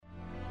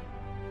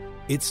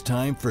It's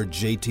time for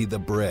JT the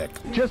Brick.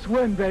 Just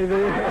win, baby.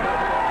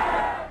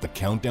 The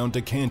countdown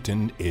to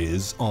Canton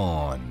is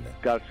on.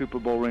 Got a Super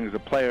Bowl ring as a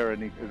player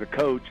and as a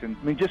coach. And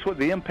I mean, just what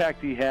the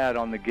impact he had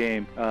on the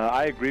game,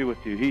 I agree with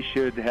you. He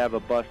should have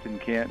a bust in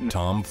Canton.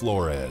 Tom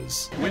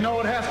Flores. We know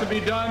what has to be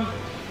done,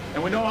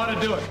 and we know how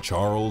to do it.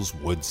 Charles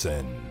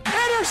Woodson.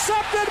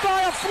 Intercepted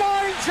by a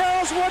flying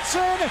Charles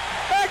Woodson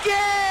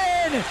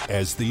again!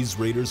 As these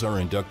Raiders are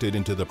inducted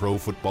into the Pro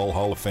Football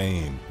Hall of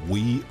Fame,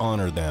 we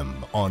honor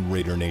them on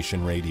Raider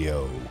Nation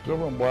Radio.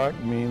 Silver and black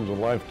means a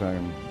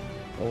lifetime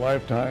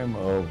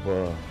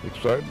of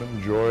excitement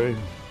and joy.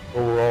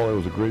 Overall, it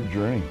was a great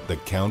journey. The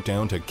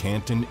countdown to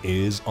Canton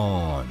is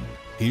on.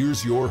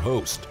 Here's your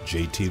host,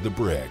 JT the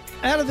Brick.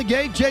 Out of the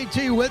gate,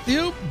 JT with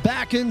you,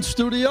 back in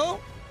studio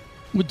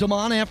with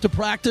Damon after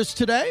practice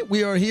today.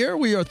 We are here.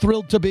 We are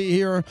thrilled to be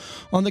here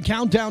on the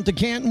countdown to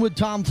Canton with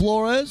Tom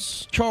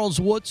Flores, Charles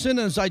Woodson,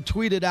 as I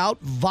tweeted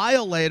out,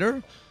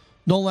 Violator.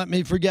 Don't let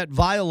me forget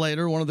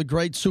Violator, one of the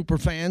great super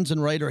fans in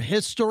Raider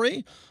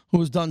history, who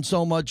has done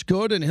so much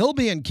good, and he'll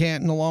be in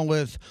Canton along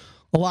with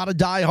a lot of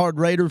diehard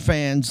Raider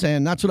fans,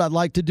 and that's what I'd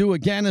like to do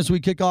again as we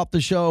kick off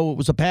the show. It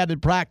was a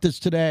padded practice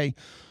today.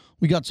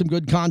 We got some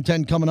good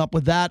content coming up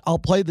with that. I'll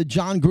play the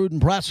John Gruden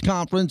press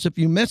conference. If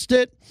you missed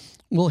it,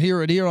 we'll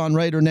hear it here on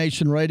Raider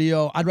Nation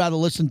Radio. I'd rather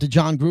listen to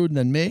John Gruden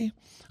than me.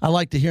 I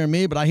like to hear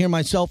me, but I hear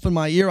myself in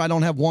my ear. I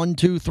don't have 1,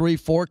 2, 3,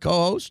 4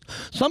 co-hosts.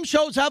 Some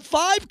shows have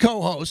 5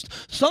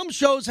 co-hosts. Some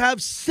shows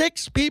have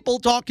 6 people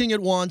talking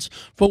at once.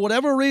 For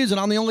whatever reason,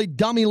 I'm the only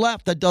dummy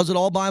left that does it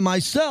all by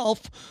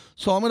myself.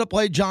 So I'm going to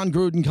play John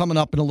Gruden coming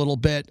up in a little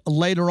bit.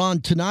 Later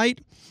on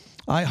tonight,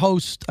 I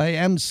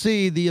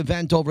MC the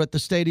event over at the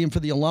stadium for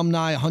the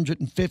alumni,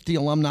 150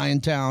 alumni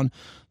in town.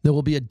 There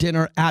will be a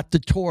dinner at the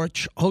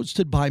Torch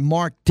hosted by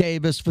Mark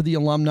Davis for the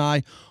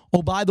alumni.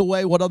 Oh, by the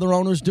way, what other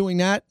owner's doing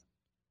that?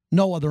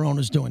 No other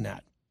owner's doing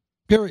that,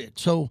 period.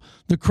 So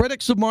the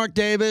critics of Mark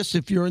Davis,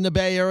 if you're in the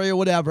Bay Area,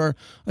 whatever,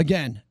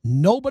 again,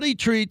 nobody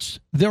treats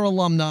their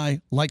alumni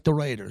like the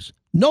Raiders.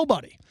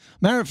 Nobody.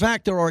 Matter of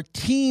fact, there are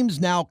teams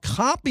now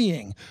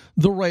copying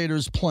the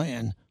Raiders'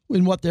 plan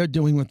in what they're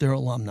doing with their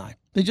alumni.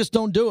 They just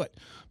don't do it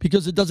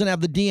because it doesn't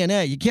have the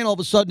DNA. You can't all of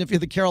a sudden, if you're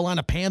the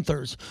Carolina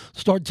Panthers,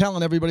 start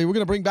telling everybody we're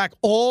going to bring back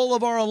all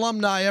of our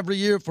alumni every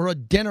year for a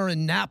dinner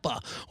in Napa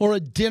or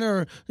a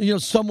dinner,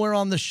 somewhere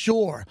on the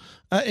shore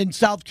in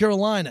South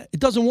Carolina.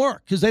 It doesn't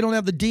work because they don't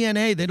have the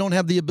DNA. They don't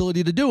have the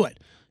ability to do it.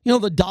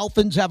 The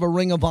Dolphins have a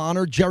ring of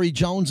honor. Jerry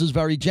Jones is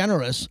very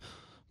generous.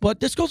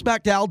 But this goes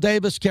back to Al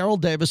Davis, Carroll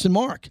Davis, and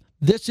Mark.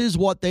 This is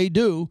what they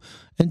do.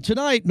 And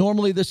tonight,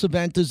 normally this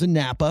event is in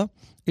Napa.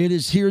 It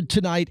is here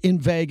tonight in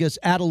Vegas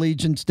at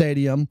Allegiant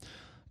Stadium,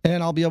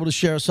 and I'll be able to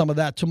share some of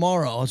that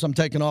tomorrow as I'm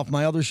taking off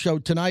my other show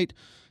tonight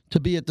to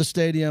be at the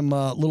stadium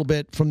a little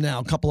bit from now,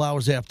 a couple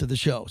hours after the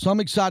show. So I'm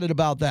excited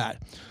about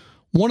that.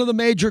 One of the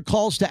major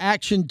calls to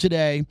action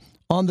today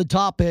on the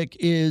topic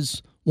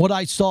is what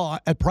I saw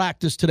at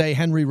practice today,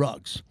 Henry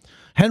Ruggs.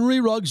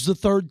 Henry Ruggs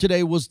III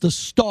today was the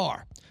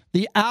star,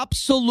 the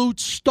absolute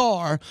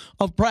star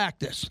of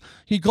practice.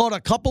 He caught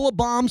a couple of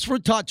bombs for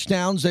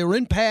touchdowns. They were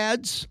in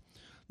pads.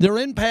 They're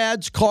in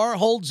pads. Carr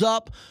holds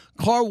up.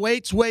 Carr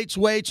waits,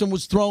 and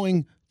was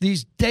throwing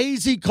these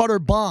daisy cutter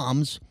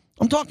bombs.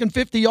 I'm talking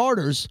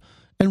 50-yarders,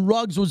 and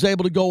Ruggs was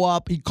able to go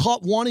up. He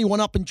caught one. He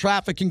went up in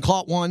traffic and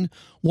caught one.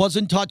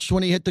 Wasn't touched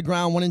when he hit the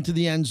ground, went into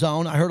the end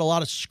zone. I heard a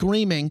lot of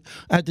screaming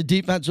at the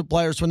defensive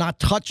players for not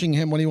touching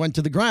him when he went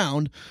to the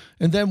ground.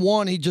 And then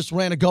one, he just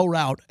ran a go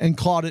route and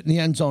caught it in the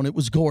end zone. It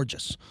was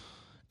gorgeous.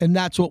 And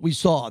that's what we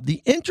saw.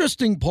 The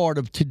interesting part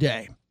of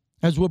today,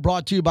 as we're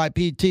brought to you by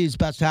PT's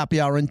Best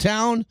Happy Hour in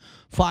town,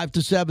 5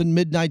 to 7,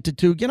 midnight to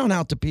 2. Get on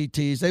out to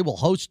PT's. They will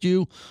host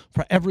you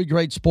for every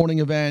great sporting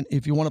event.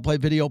 If you want to play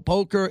video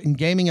poker and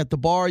gaming at the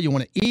bar, you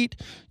want to eat,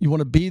 you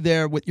want to be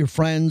there with your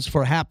friends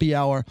for happy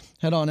hour,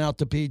 head on out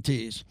to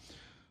PT's.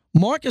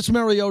 Marcus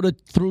Mariota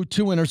threw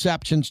 2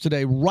 interceptions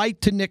today,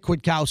 right to Nick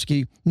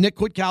Kwiatkowski. Nick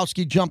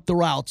Kwiatkowski jumped the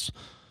routes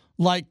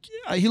like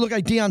he looked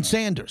like Deion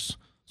Sanders.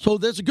 So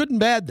there's a good and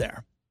bad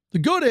there. The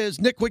good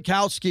is Nick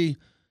Kwiatkowski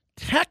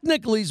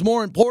technically is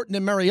more important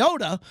than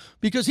Mariota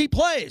because he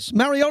plays.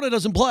 Mariota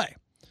doesn't play.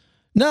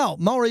 Now,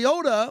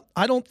 Mariota,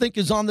 I don't think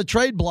is on the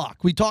trade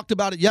block. We talked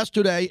about it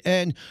yesterday,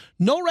 and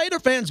no Raider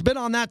fan's been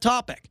on that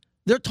topic.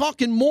 They're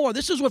talking more.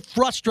 This is what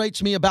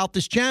frustrates me about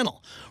this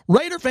channel.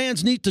 Raider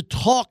fans need to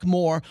talk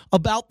more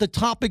about the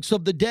topics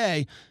of the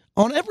day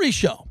on every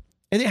show.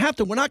 And they have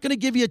to. We're not going to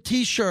give you a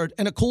T-shirt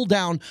and a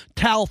cool-down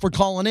towel for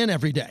calling in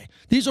every day.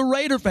 These are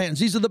Raider fans.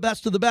 These are the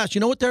best of the best.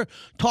 You know what they're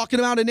talking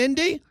about in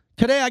Indy?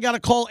 Today, I got a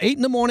call 8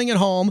 in the morning at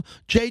home.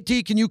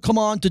 JT, can you come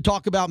on to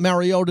talk about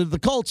Mariota to the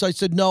Colts? I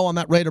said, no, I'm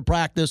at Raider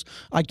practice.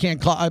 I can't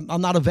call.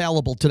 I'm not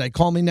available today.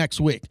 Call me next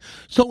week.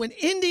 So in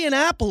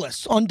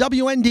Indianapolis on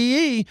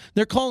WNDE,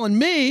 they're calling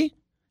me,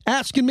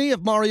 asking me if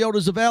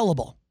Mariota's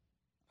available.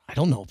 I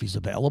don't know if he's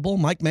available.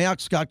 Mike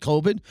Mayock's got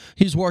COVID.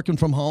 He's working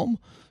from home.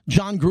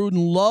 John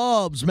Gruden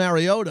loves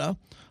Mariota.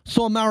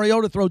 Saw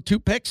Mariota throw 2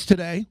 picks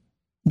today.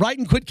 right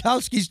in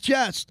Kwiatkowski's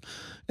chest.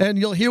 And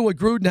you'll hear what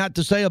Gruden had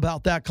to say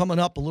about that coming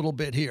up a little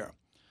bit here.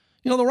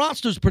 You know, the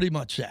roster's pretty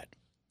much set.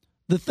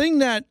 The thing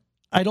that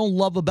I don't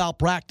love about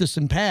practice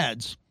and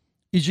pads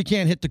is you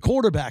can't hit the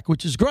quarterback,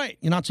 which is great.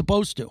 You're not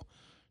supposed to.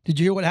 Did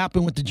you hear what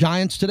happened with the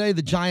Giants today?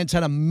 The Giants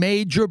had a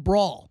major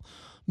brawl.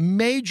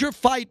 Major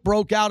fight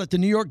broke out at the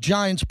New York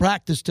Giants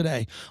practice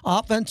today.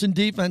 Offense and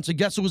defense, and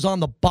guess who was on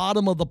the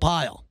bottom of the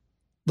pile?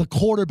 The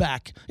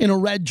quarterback in a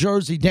red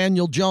jersey,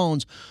 Daniel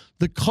Jones.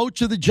 The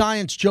coach of the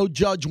Giants, Joe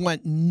Judge,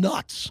 went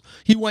nuts.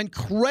 He went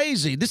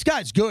crazy. This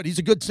guy's good. He's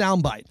a good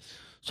soundbite.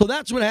 So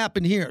that's what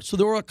happened here. So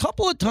there were a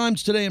couple of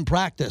times today in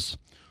practice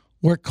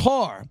where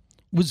Carr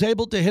was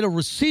able to hit a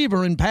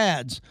receiver in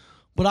pads,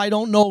 but I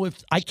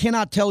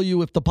cannot tell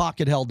you if the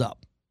pocket held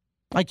up.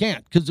 I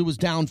can't, because it was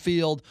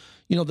downfield.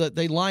 You know,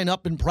 they line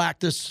up in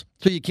practice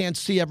so you can't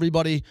see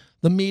everybody.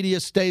 The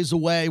media stays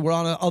away. We're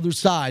on the other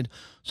side.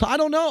 So I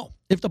don't know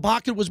if the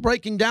pocket was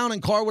breaking down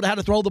and Carr would have had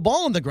to throw the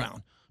ball on the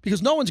ground,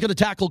 because no one's going to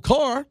tackle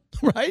Carr,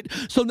 right?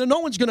 So then no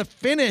one's going to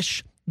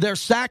finish their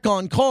sack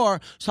on Carr.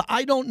 So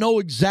I don't know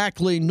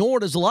exactly, nor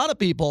does a lot of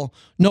people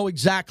know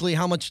exactly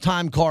how much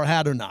time Carr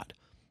had or not.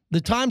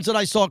 The times that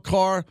I saw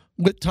Carr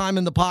with time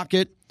in the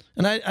pocket,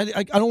 and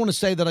I don't want to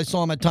say that I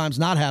saw him at times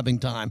not having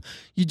time.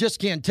 You just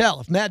can't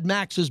tell. If Mad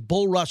Max is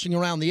bull rushing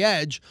around the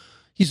edge,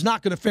 he's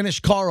not going to finish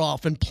Carr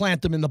off and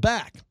plant him in the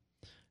back.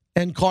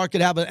 And Carr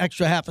could have an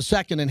extra half a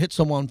second and hit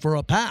someone for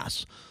a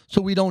pass.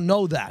 So we don't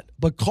know that.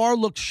 But Carr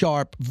looked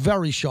sharp,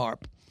 very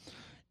sharp.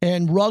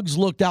 And Ruggs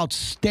looked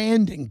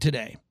outstanding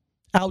today.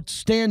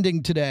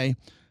 Outstanding today.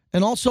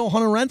 And also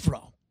Hunter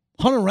Renfrow.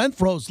 Hunter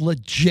Renfrow's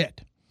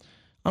legit.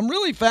 I'm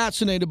really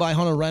fascinated by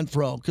Hunter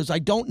Renfrow because I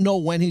don't know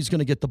when he's going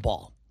to get the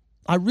ball.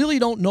 I really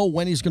don't know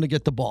when he's going to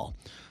get the ball.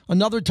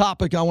 Another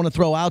topic I want to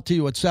throw out to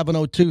you at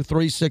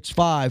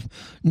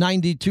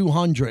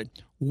 702-365-9200.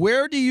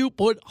 Where do you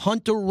put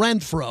Hunter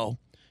Renfrow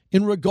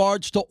in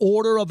regards to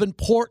order of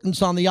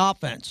importance on the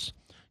offense?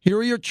 Here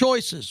are your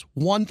choices,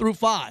 1 through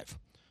 5.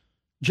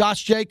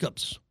 Josh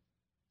Jacobs,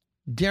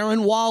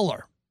 Darren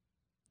Waller,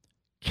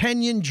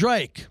 Kenyon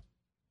Drake,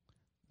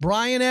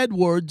 Brian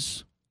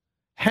Edwards,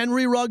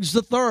 Henry Ruggs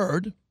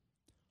III,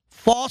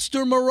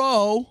 Foster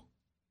Moreau,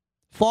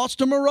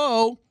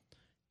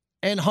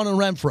 and Hunter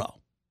Renfrow.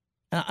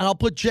 And I'll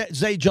put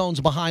Zay Jones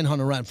behind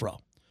Hunter Renfrow.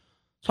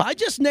 So I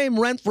just named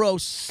Renfrow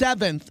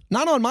 7th,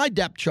 not on my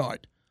depth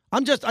chart. I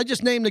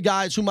just named the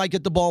guys who might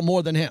get the ball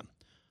more than him.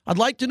 I'd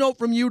like to know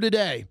from you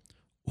today,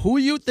 who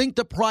you think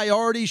the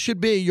priority should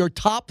be, your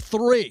top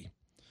 3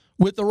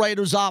 with the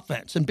Raiders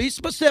offense. And be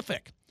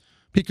specific,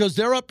 because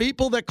there are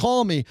people that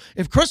call me.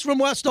 If Chris from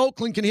West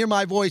Oakland can hear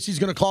my voice, he's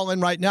going to call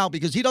in right now,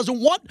 because he doesn't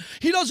want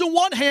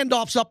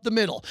handoffs up the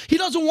middle. He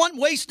doesn't want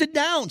wasted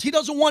downs. He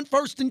doesn't want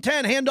 1st and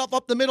 10, handoff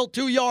up the middle,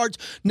 2 yards.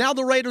 Now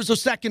the Raiders are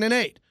 2nd and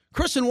 8.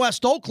 Chris in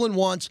West Oakland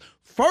wants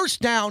 1st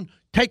down,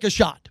 take a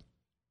shot.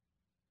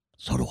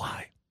 So do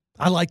I.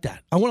 I like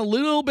that. I want a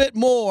little bit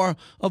more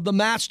of the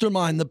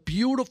mastermind, the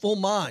beautiful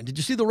mind. Did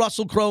you see the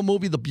Russell Crowe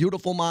movie, The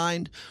Beautiful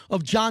Mind,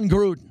 of John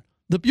Gruden?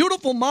 The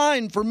beautiful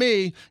mind for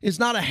me is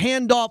not a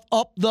handoff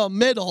up the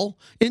middle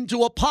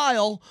into a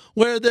pile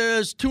where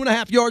there's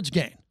 2.5 yards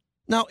gain.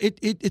 Now,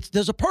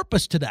 there's a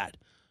purpose to that.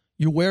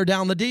 You wear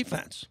down the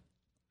defense.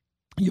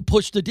 You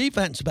push the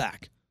defense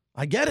back.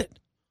 I get it.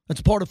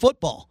 That's part of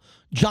football.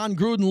 John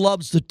Gruden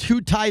loves the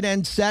 2 tight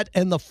end set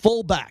and the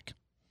fullback.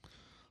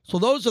 So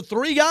those are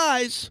 3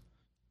 guys.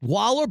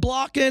 Waller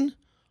blocking,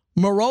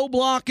 Moreau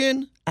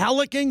blocking,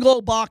 Alec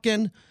Ingold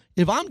blocking.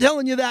 If I'm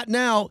telling you that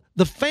now,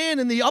 the fan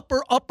in the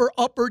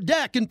upper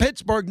deck in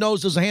Pittsburgh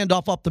knows there's a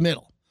handoff up the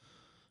middle.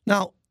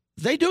 Now,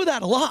 they do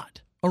that a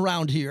lot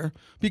around here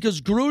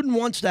because Gruden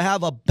wants to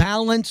have a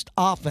balanced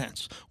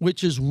offense,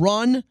 which is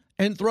run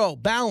and throw,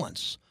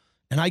 balance.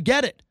 And I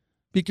get it,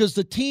 because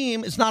the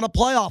team is not a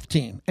playoff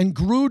team, and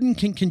Gruden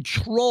can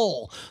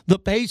control the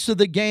pace of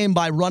the game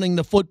by running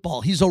the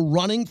football. He's a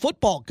running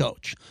football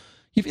coach.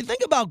 If you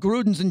think about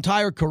Gruden's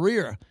entire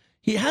career,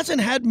 he hasn't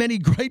had many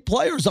great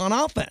players on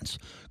offense.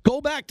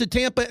 Go back to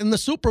Tampa in the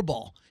Super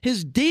Bowl.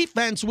 His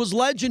defense was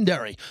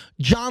legendary.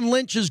 John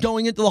Lynch is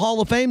going into the Hall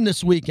of Fame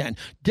this weekend.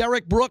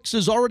 Derek Brooks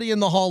is already in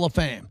the Hall of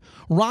Fame.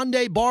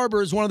 Rondé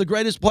Barber is one of the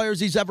greatest players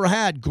he's ever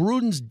had.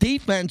 Gruden's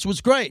defense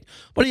was great,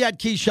 but he had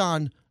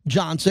Keyshawn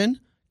Johnson,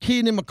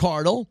 Keenan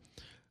McCardle,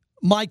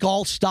 Mike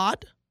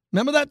Allstott.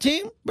 Remember that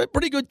team?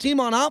 Pretty good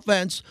team on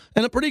offense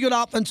and a pretty good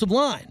offensive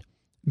line.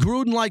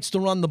 Gruden likes to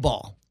run the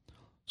ball.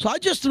 So I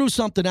just threw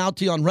something out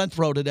to you on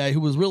Renfrow today,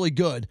 who was really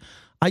good.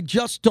 I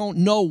just don't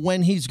know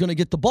when he's going to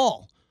get the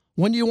ball.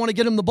 When do you want to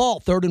get him the ball?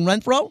 3rd and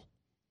Renfrow?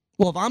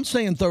 Well, if I'm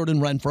saying 3rd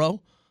and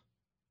Renfrow,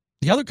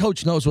 the other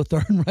coach knows what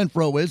 3rd and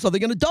Renfrow is. Are they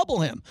going to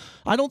double him?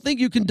 I don't think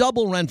you can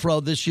double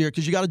Renfrow this year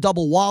because you got to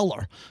double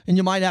Waller. And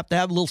you might have to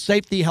have a little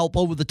safety help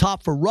over the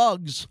top for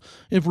Ruggs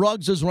if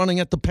Ruggs is running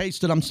at the pace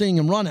that I'm seeing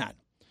him run at.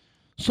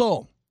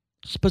 So,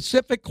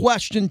 specific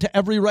question to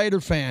every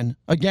Raider fan,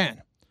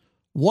 again.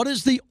 What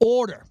is the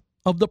order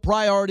of the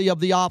priority of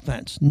the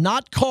offense?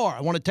 Not Carr.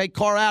 I want to take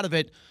Carr out of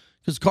it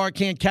because Carr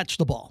can't catch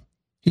the ball.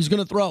 He's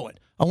going to throw it.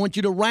 I want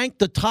you to rank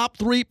the top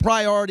 3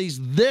 priorities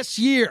this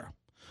year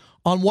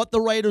on what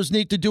the Raiders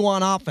need to do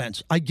on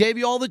offense. I gave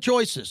you all the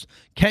choices.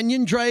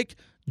 Kenyon Drake,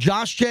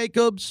 Josh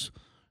Jacobs,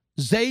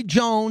 Zay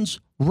Jones,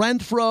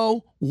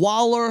 Renfro,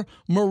 Waller,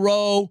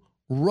 Moreau,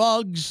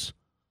 Ruggs,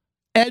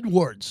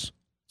 Edwards.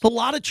 It's a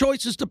lot of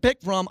choices to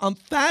pick from. I'm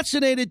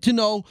fascinated to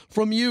know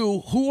from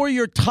you who are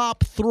your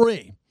top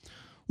 3,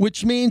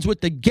 which means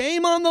with the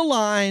game on the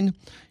line,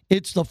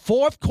 it's the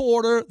fourth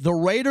quarter. The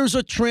Raiders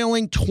are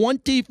trailing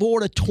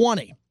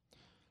 24-20.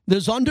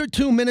 There's under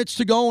 2 minutes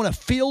to go, and a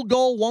field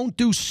goal won't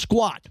do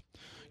squat.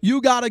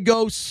 You got to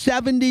go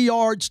 70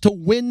 yards to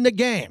win the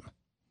game.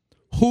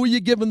 Who are you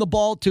giving the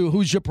ball to?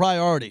 Who's your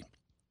priority?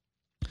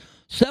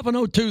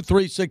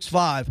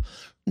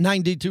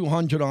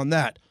 702-365-9200 on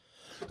that.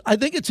 I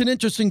think it's an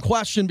interesting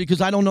question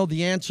because I don't know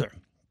the answer.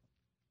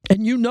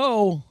 And you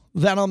know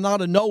that I'm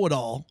not a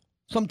know-it-all.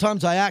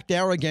 Sometimes I act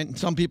arrogant, and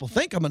some people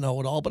think I'm a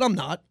know-it-all, but I'm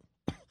not.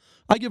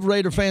 I give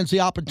Raider fans the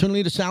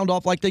opportunity to sound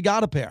off like they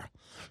got a pair.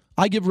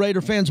 I give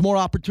Raider fans more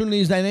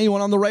opportunities than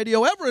anyone on the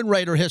radio ever in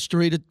Raider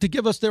history to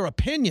give us their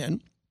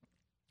opinion,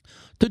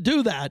 to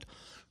do that.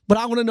 But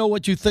I want to know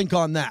what you think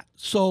on that.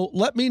 So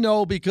let me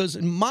know because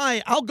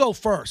I'll go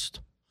first.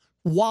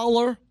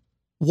 Waller,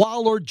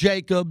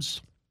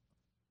 Jacobs.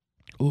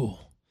 Ooh.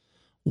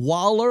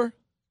 Waller,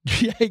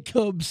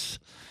 Jacobs.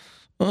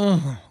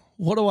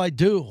 What do I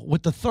do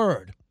with the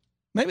third?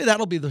 Maybe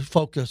that'll be the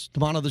focus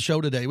of the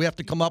show today. We have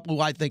to come up with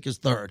who I think is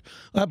third.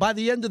 By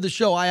the end of the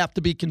show, I have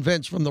to be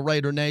convinced from the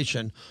Raider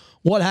Nation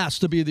what has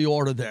to be the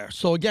order there.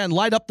 So, again,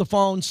 light up the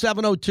phone,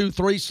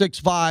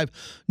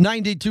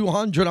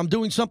 702-365-9200. I'm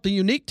doing something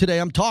unique today.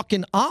 I'm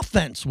talking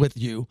offense with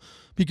you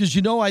because,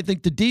 I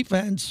think the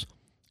defense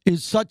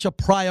is such a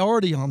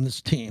priority on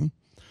this team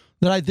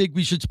that I think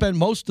we should spend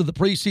most of the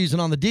preseason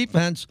on the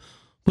defense.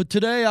 But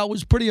today I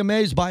was pretty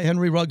amazed by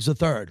Henry Ruggs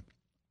III.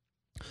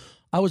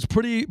 I was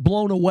pretty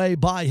blown away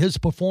by his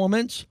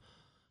performance.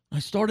 I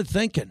started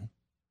thinking,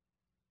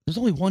 there's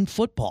only one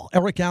football.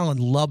 Eric Allen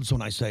loves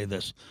when I say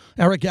this.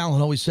 Eric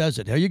Allen always says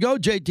it. There you go,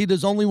 JT,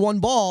 there's only one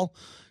ball.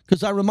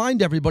 Because I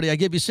remind everybody, I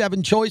gave you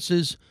 7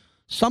 choices.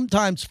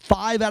 Sometimes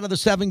 5 out of the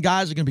 7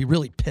 guys are going to be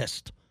really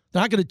pissed.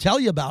 They're not going to tell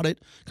you about it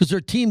because they're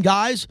team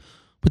guys,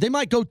 but they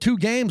might go 2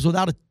 games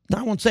without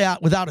I won't say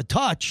without a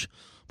touch,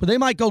 but they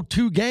might go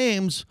 2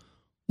 games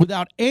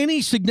without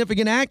any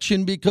significant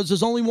action because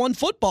there's only one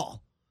football.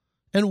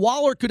 And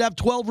Waller could have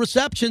 12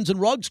 receptions and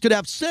Ruggs could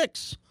have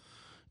 6.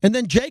 And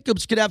then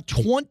Jacobs could have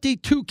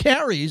 22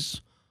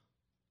 carries.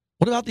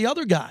 What about the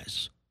other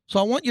guys? So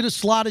I want you to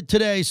slot it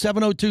today,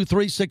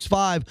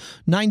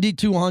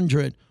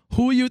 702-365-9200.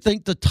 Who you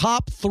think the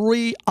top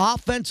 3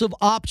 offensive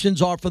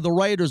options are for the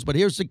Raiders? But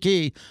here's the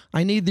key.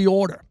 I need the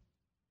order.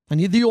 I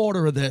need the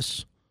order of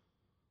this.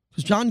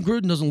 Because John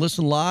Gruden doesn't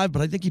listen live,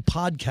 but I think he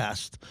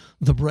podcasts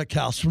the Brick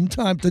House from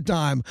time to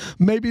time.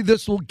 Maybe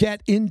this will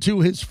get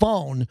into his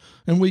phone,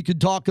 and we could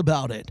talk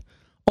about it.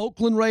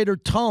 Oakland Raider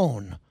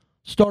Tone,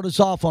 start us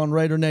off on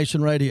Raider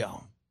Nation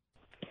Radio.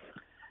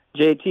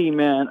 JT,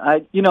 man,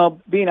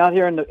 being out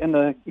here in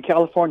the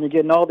California,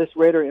 getting all this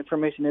Raider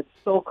information, it's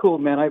so cool,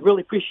 man. I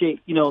really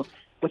appreciate,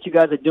 what you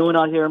guys are doing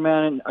out here,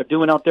 man, and are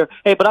doing out there.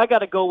 Hey, but I got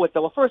to go with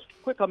first,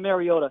 quick on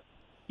Mariota.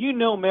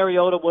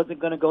 Mariota wasn't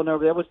going to go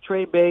nowhere. That was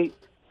trade bait.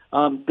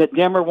 That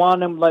Denver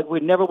wanted him, we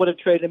never would have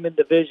traded him in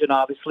division,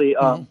 obviously.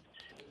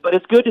 But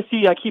it's good to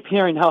see. I keep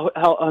hearing how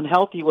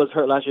unhealthy he was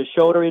hurt last year.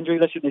 Shoulder injury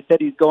last year. They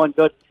said he's going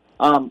good.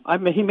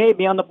 He may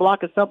be on the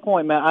block at some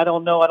point, man. I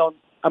don't know.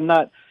 I'm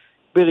not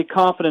really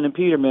confident in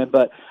Peterman,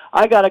 but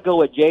I got to go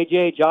with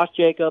JJ, Josh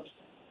Jacobs,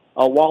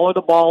 Waller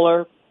the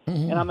Baller,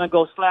 and I'm going to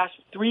go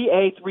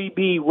 /3A,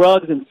 3B,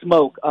 Ruggs, and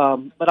Smoke.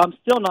 But I'm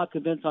still not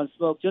convinced on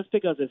Smoke just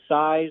because of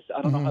size.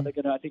 I don't know how they're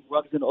going to – I think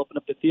Ruggs is going to open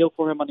up the field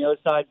for him on the other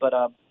side, but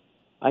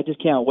I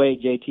just can't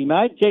wait, JT.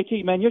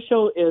 JT, man, your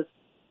show is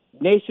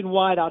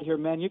nationwide out here,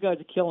 man. You guys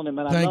are killing it,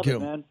 man. I love it,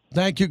 man.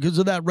 Thank you, because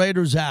of that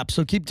Raiders app.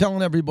 So keep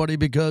telling everybody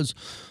because,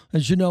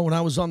 as you know, when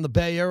I was on the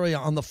Bay Area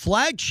on the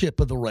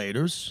flagship of the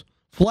Raiders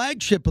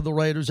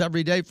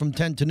every day from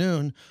 10 to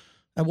noon,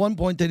 at one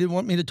point they didn't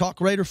want me to talk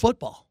Raider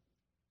football.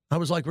 I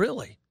was like,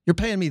 really? You're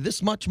paying me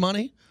this much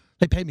money?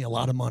 They paid me a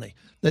lot of money.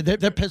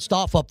 They're pissed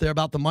off up there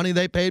about the money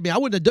they paid me. I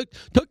wouldn't have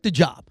took the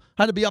job.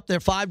 I had to be up there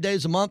 5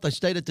 days a month. I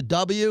stayed at the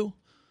W.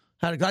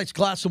 Had a nice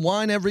glass of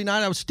wine every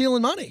night. I was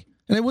stealing money,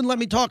 and they wouldn't let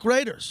me talk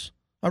Raiders.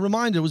 I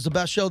reminded it was the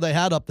best show they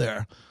had up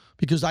there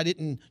because I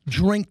didn't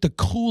drink the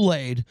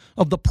Kool-Aid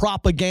of the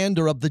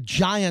propaganda of the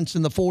Giants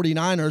and the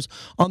 49ers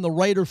on the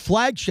Raider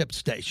flagship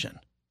station.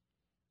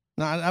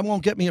 Now, that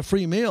won't get me a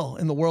free meal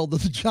in the world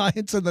of the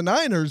Giants and the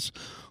Niners,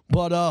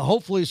 but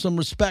hopefully some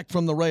respect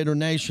from the Raider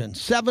Nation.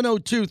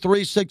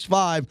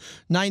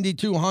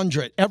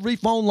 702-365-9200. Every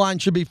phone line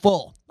should be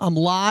full. I'm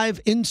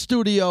live in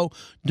studio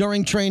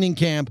during training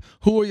camp.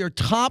 Who are your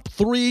top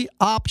 3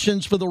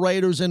 options for the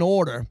Raiders in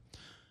order?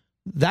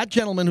 That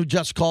gentleman who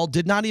just called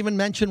did not even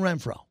mention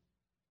Renfro.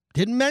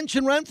 Didn't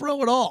mention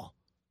Renfro at all.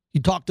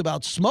 He talked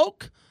about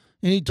Smoke,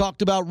 and he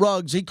talked about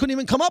Ruggs. He couldn't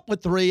even come up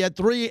with 3 at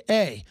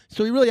 3A,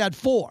 so he really had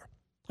 4.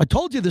 I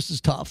told you this is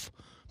tough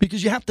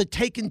because you have to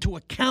take into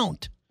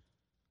account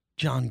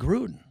John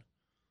Gruden.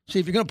 See,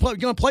 if you're going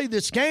to play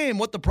this game,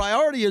 what the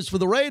priority is for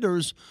the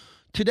Raiders,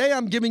 today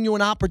I'm giving you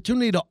an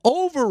opportunity to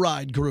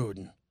override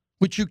Gruden,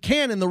 which you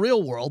can in the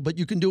real world, but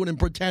you can do it in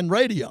pretend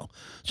radio.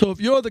 So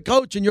if you're the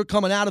coach and you're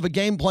coming out of a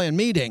game plan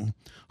meeting,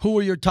 who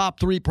are your top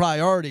 3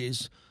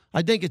 priorities?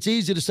 I think it's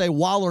easy to say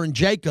Waller and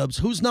Jacobs.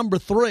 Who's number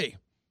 3?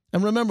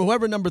 And remember,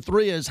 whoever number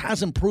 3 is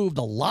hasn't proved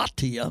a lot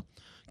to you.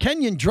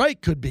 Kenyon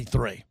Drake could be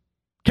 3.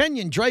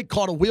 Kenyon Drake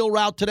caught a wheel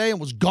route today and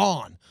was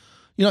gone.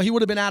 You know, he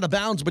would have been out of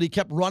bounds, but he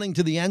kept running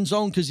to the end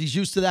zone because he's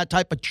used to that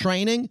type of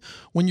training.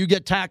 When you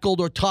get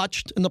tackled or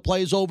touched and the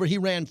play's over, he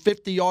ran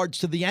 50 yards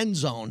to the end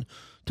zone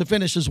to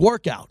finish his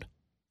workout.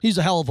 He's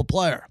a hell of a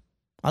player.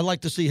 I'd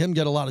like to see him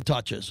get a lot of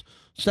touches.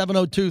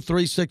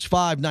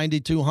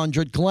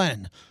 702-365-9200.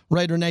 Glenn,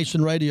 Raider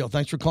Nation Radio.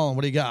 Thanks for calling.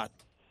 What do you got?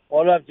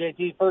 What up,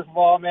 JT? First of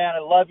all, man, I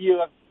love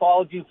you. I've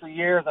followed you for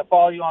years. I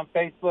follow you on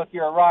Facebook.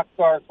 You're a rock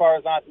star as far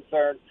as I'm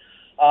concerned.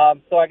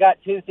 So I got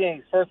 2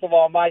 things. First of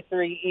all, my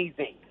 3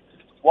 easy.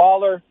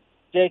 Waller,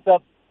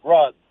 Jacobs,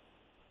 Ruggs.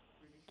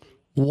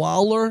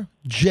 Waller,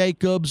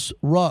 Jacobs,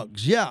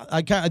 Ruggs. Yeah,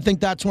 I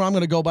think that's where I'm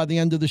going to go by the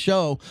end of the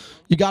show.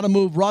 You got to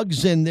move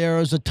Ruggs in there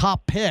as a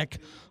top pick,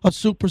 a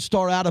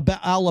superstar out of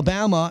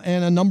Alabama,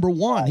 and a number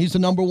 1. He's the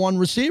number 1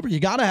 receiver. You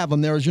got to have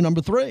him there as your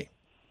number 3.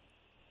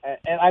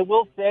 And I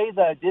will say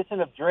the addition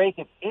of Drake,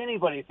 if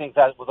anybody thinks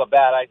that was a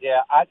bad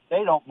idea,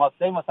 they must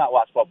not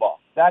watch football.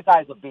 That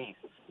guy's a beast.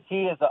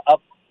 He is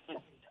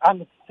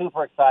I'm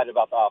super excited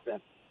about the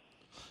offense.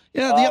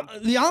 Yeah,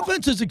 the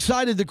offense is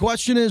excited. The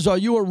question is, are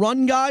you a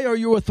run guy or are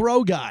you a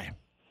throw guy?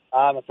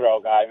 I'm a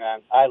throw guy, man.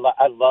 I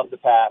love the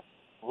pass.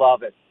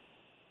 Love it.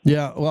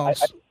 Yeah, well, I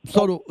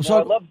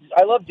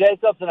love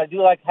Jacobs, and I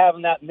do like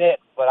having that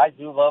mix, but I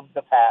do love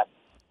the pass.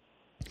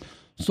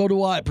 So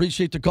do I.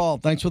 Appreciate the call.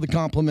 Thanks for the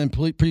compliment.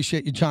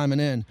 Appreciate you chiming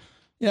in.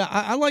 Yeah,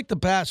 I like the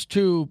pass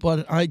too,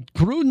 but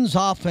Gruden's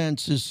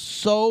offense is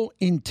so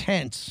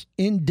intense,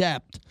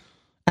 in-depth,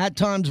 at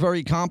times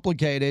very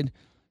complicated,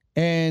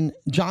 and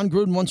John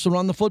Gruden wants to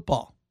run the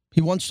football.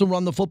 He wants to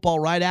run the football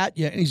right at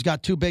you, and he's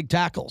got 2 big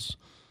tackles.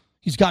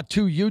 He's got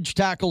 2 huge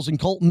tackles in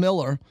Colton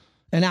Miller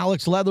and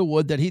Alex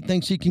Leatherwood that he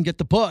thinks he can get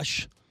the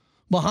push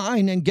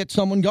behind and get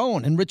someone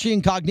going. And Richie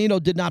Incognito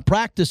did not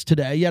practice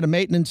today. He had a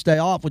maintenance day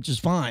off, which is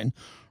fine.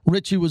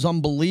 Richie was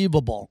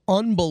unbelievable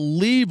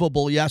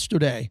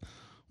yesterday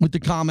with the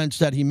comments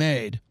that he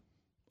made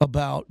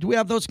about, do we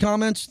have those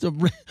comments?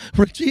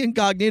 Richie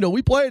Incognito.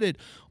 We played it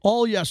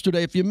all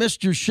yesterday. If you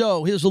missed your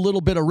show, here's a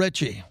little bit of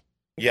Richie.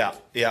 Yeah.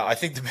 I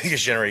think the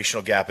biggest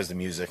generational gap is the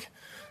music.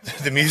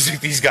 The music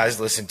these guys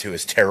listen to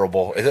is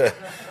terrible.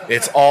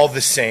 It's all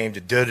the same.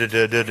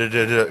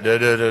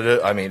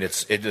 I mean,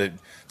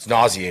 it's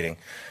nauseating.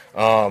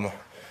 But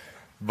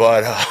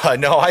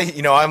no,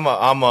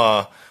 I'm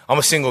a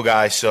single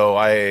guy, so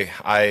I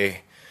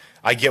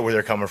get where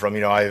they're coming from.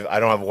 You know, I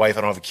don't have a wife,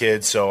 I don't have a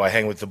kid, so I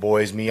hang with the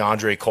boys, me,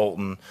 Andre,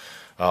 Colton,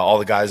 all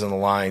the guys on the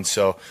line.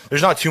 So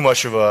there's not too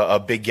much of a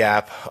big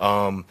gap.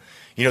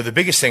 You know, the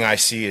biggest thing I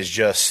see is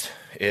just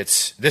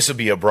this will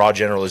be a broad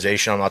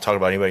generalization. I'm not talking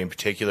about anybody in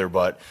particular,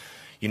 but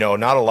you know,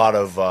 not a lot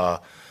of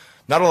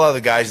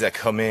the guys that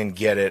come in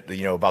get it.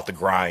 You know, about the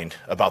grind,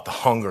 about the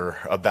hunger,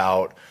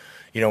 about,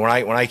 you know, when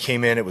I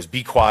came in, it was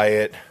be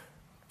quiet,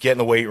 get in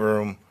the weight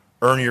room,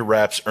 earn your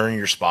reps, earn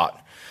your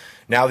spot.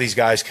 Now these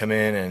guys come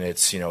in and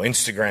it's, you know,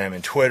 Instagram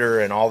and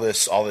Twitter and all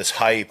this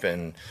hype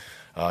and,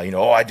 you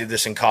know, I did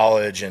this in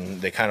college,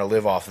 and they kind of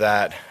live off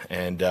that.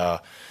 And,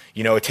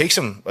 you know, it takes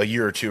them a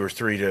year or 2 or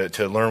 3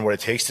 to learn what it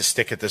takes to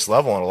stick at this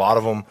level. And a lot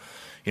of them,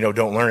 you know,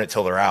 don't learn it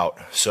till they're out.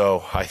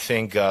 So I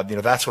think, you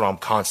know, that's what I'm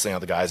constantly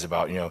on the guys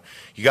about. You know,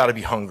 you got to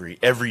be hungry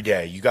every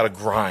day. You got to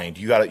grind.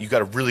 You got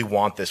to really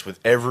want this with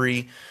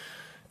every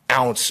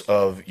ounce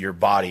of your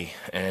body,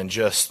 and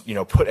just, you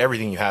know, put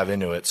everything you have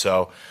into it.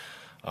 So,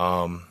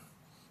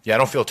 yeah, I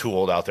don't feel too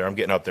old out there. I'm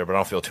getting up there, but I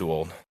don't feel too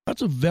old.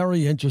 That's a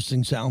very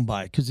interesting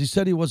soundbite, because he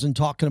said he wasn't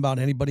talking about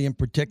anybody in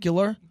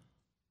particular.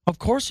 Of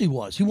course he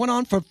was. He went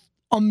on for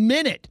a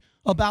minute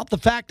about the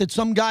fact that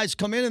some guys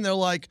come in and they're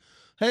like,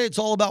 hey, it's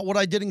all about what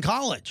I did in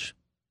college.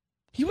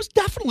 He was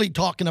definitely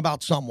talking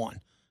about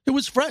someone. It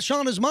was fresh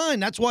on his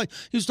mind. That's why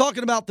he was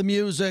talking about the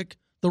music,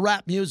 the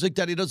rap music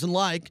that he doesn't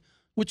like,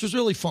 which was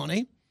really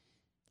funny.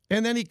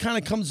 And then he kind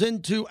of comes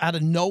into, out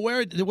of nowhere,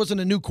 it wasn't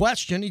a new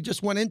question. He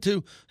just went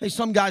into, hey,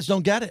 some guys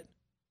don't get it.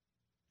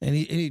 And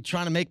he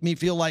trying to make me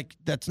feel like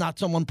that's not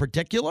someone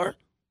particular.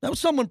 That was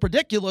someone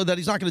particular that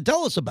he's not going to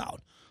tell us about.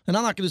 And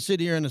I'm not going to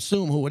sit here and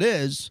assume who it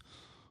is.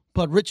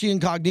 But Richie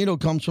Incognito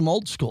comes from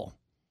old school.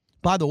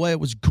 By the way, it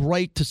was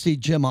great to see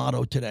Jim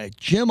Otto today.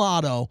 Jim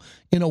Otto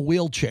in a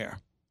wheelchair.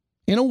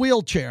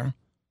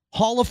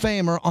 Hall of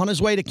Famer on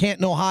his way to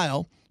Canton,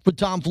 Ohio for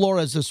Tom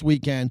Flores this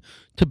weekend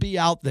to be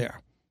out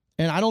there.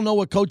 And I don't know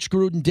what Coach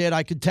Gruden did.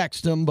 I could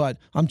text him, but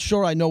I'm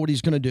sure I know what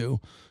he's going to do.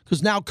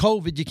 Because now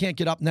COVID, you can't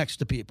get up next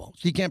to people.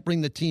 So you can't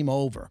bring the team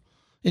over.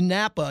 In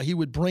Napa, he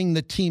would bring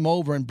the team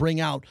over and bring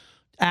out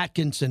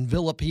Atkinson,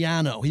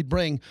 Villapiano. He'd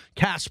bring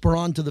Casper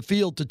onto the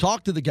field to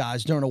talk to the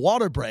guys during a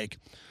water break.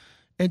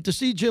 And to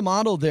see Jim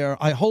Otto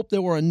there, I hope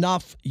there were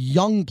enough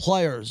young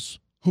players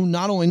who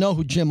not only know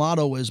who Jim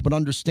Otto is, but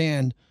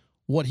understand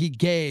what he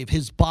gave,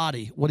 his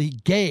body, what he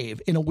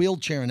gave in a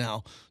wheelchair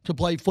now to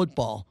play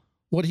football.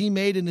 What he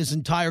made in his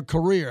entire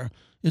career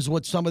is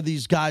what some of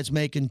these guys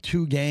make in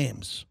 2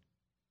 games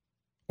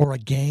or a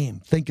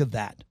game. Think of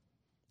that.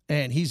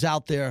 And he's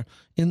out there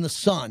in the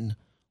sun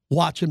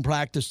watching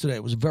practice today.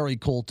 It was very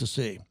cool to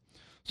see.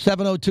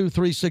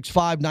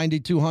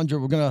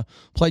 702-365-9200. We're going to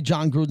play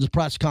John Gruden's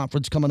press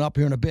conference coming up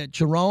here in a bit.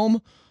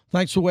 Jerome,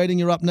 thanks for waiting.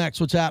 You're up next.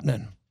 What's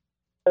happening?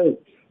 Hey,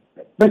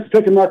 thanks for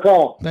taking my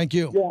call. Thank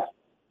you. Yeah,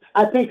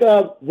 I think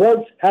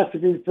Ruggs has to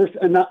be first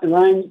in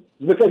line.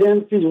 Look at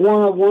him. If he's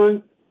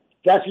one-on-one,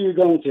 that's who you're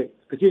going to,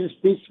 because he's a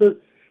speedster.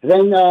 And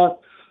then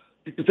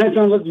it depends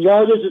on the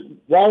yardage,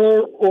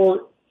 Waller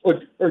or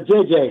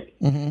JJ.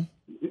 Mm-hmm.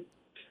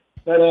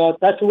 But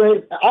that's the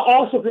way. I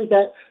also think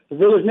that the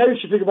Raiders maybe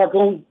should think about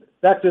going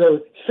back to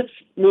the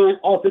 6-man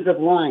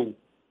offensive line,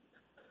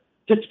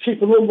 just to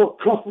keep a little more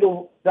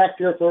comfortable back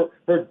there for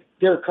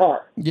Derek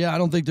Carr. Yeah, I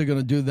don't think they're going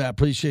to do that.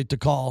 Appreciate the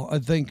call. I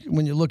think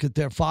when you look at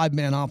their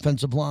 5-man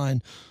offensive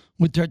line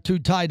with their 2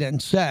 tight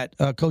end set,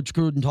 Coach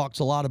Gruden talks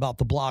a lot about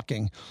the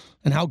blocking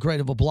and how great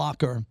of a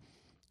blocker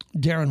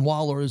Darren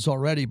Waller is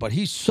already. But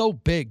he's so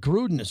big.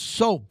 Gruden is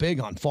so big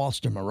on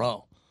Foster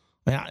Moreau.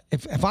 Man,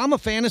 if I'm a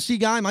fantasy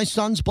guy, my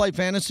sons play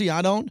fantasy.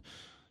 I don't.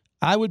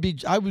 I would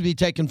be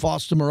taking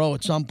Foster Moreau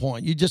at some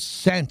point. You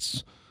just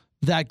sense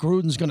that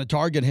Gruden's going to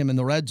target him in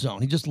the red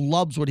zone. He just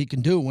loves what he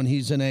can do when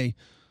he's in a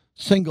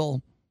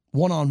single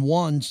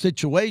one-on-one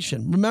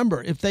situation.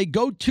 Remember, if they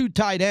go 2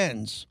 tight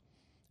ends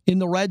in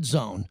the red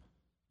zone,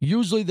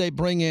 usually they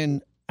bring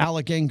in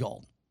Alec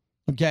Ingold.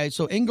 Okay,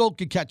 so Ingold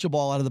could catch a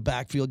ball out of the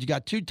backfield. You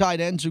got 2 tight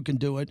ends who can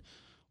do it,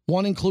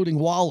 one including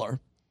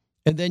Waller,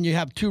 and then you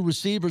have 2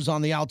 receivers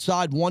on the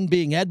outside, one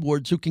being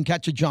Edwards, who can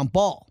catch a jump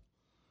ball.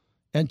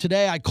 And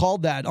today I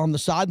called that on the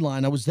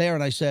sideline. I was there,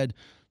 and I said,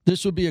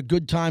 this would be a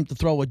good time to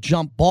throw a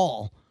jump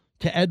ball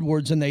to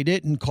Edwards, and they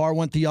didn't. Carr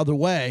went the other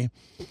way,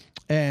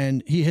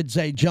 and he hit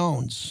Zay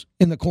Jones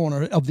in the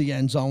corner of the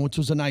end zone, which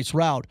was a nice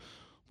route.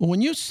 But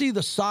when you see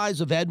the size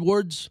of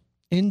Edwards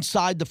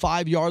inside the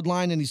 5-yard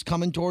line and he's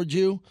coming towards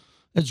you,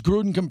 as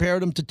Gruden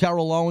compared him to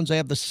Terrell Owens, they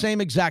have the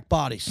same exact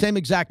body, same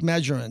exact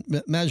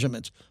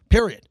measurements,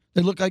 period.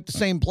 They look like the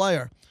same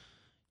player.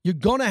 You're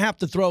going to have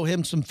to throw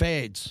him some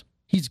fades.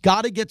 He's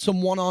got to get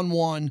some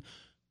one-on-one,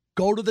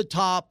 go to the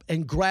top,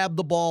 and grab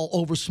the ball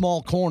over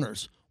small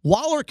corners.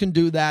 Waller can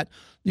do that.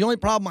 The only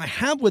problem I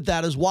have with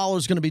that is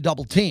Waller's going to be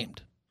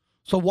double-teamed.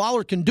 So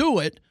Waller can do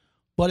it,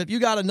 but if you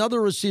got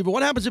another receiver,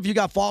 what happens if you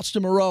got Foster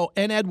Moreau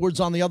and Edwards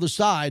on the other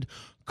side?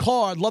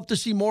 Carr, I'd love to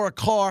see more of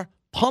Carr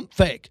pump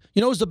fake.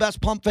 You know who's the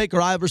best pump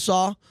faker I ever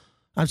saw?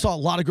 I saw a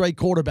lot of great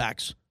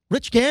quarterbacks.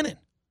 Rich Gannon.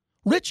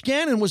 Rich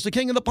Gannon was the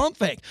king of the pump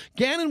fake.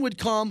 Gannon would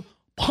come,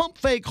 pump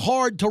fake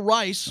hard to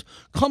Rice,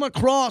 come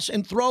across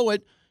and throw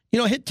it,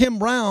 hit Tim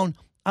Brown.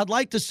 I'd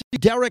like to see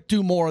Derek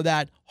do more of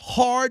that.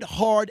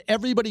 Hard,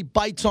 everybody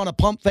bites on a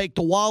pump fake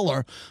to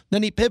Waller.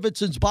 Then he pivots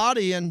his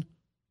body, and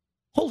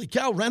holy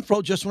cow,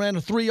 Renfro just ran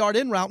a 3-yard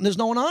in route, and there's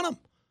no one on him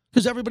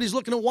because everybody's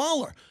looking at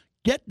Waller.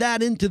 Get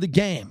that into the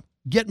game.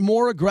 Get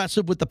more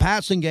aggressive with the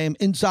passing game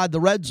inside the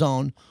red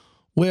zone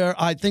where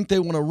I think they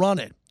want to run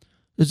it.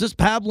 Is this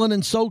Pavlin in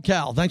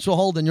SoCal? Thanks for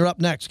holding. You're up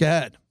next. Go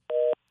ahead.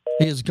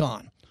 He is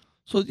gone.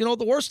 So,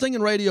 the worst thing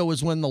in radio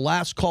is when the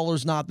last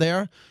caller's not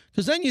there,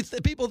 because then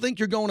people think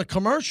you're going to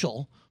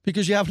commercial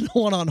because you have no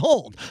one on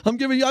hold. I've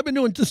been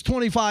doing this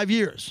 25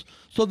 years.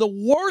 So the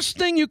worst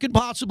thing you could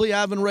possibly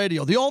have in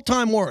radio, the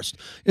all-time worst,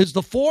 is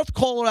the 4th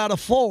caller out of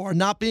 4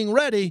 not being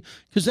ready,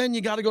 because then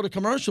you got to go to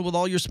commercial with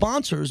all your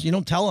sponsors. You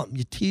don't tell them.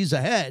 You tease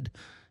ahead,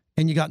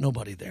 and you got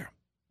nobody there.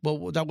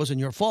 Well, that wasn't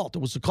your fault. It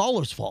was the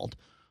caller's fault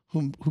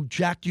who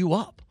jacked you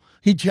up.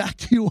 He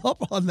jacked you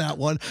up on that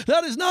one.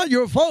 That is not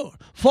your fault,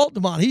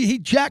 Damon. He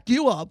jacked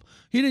you up.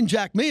 He didn't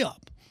jack me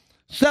up.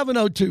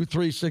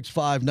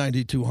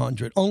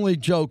 702-365-9200. Only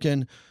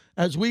joking.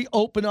 As we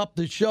open up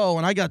the show,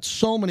 and I got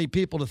so many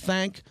people to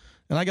thank,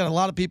 and I got a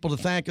lot of people to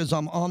thank as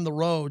I'm on the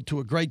road to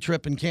a great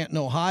trip in Canton,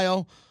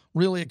 Ohio.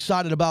 Really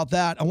excited about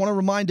that. I want to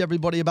remind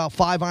everybody about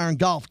 5 Iron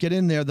Golf. Get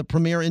in there, the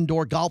premier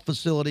indoor golf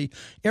facility.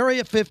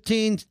 Area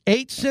 15,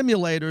 8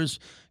 simulators,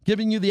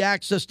 giving you the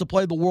access to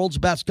play the world's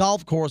best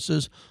golf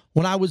courses.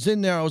 When I was in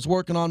there, I was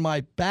working on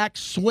my back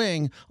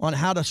swing on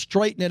how to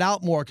straighten it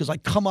out more because I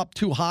come up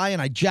too high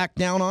and I jack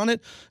down on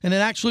it, and it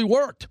actually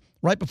worked.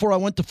 Right before I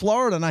went to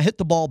Florida, and I hit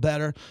the ball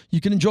better. You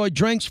can enjoy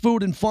drinks,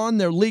 food, and fun.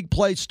 Their league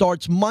play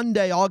starts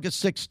Monday,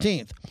 August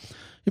 16th.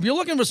 If you're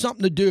looking for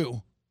something to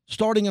do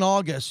starting in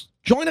August,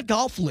 join a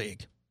golf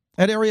league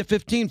at Area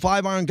 15,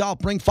 5 Iron Golf.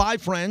 Bring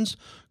 5 friends.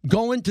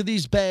 Go into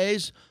these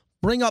bays.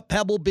 Bring up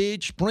Pebble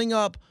Beach. Bring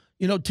up,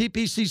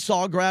 TPC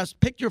Sawgrass.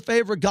 Pick your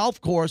favorite golf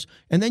course,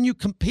 and then you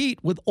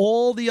compete with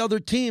all the other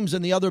teams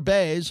in the other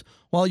bays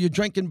while you're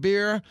drinking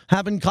beer,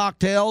 having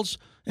cocktails,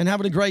 and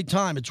having a great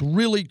time. It's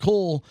really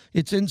cool.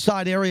 It's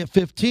inside Area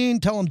 15.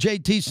 Tell them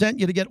JT sent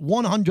you to get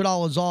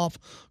 $100 off.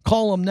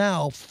 Call them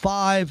now,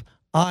 5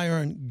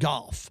 Iron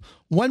Golf.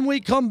 When we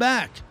come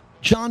back,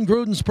 Jon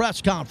Gruden's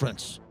press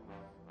conference.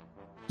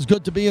 It's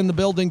good to be in the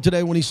building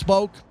today when he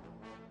spoke.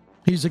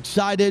 He's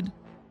excited.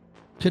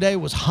 Today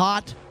was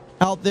hot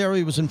out there.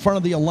 He was in front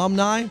of the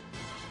alumni.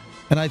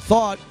 And I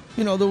thought,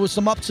 there was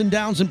some ups and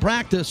downs in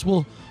practice.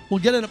 We'll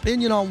get an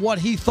opinion on what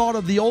he thought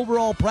of the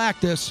overall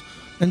practice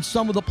and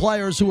some of the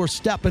players who are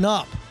stepping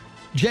up.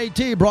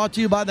 JT brought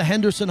to you by the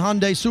Henderson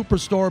Hyundai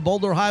Superstore,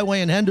 Boulder Highway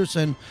in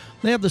Henderson.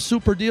 They have the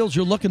super deals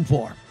you're looking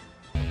for.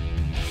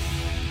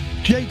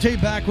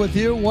 JT back with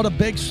you. What a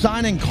big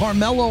signing.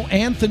 Carmelo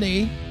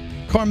Anthony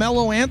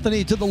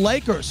to the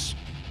Lakers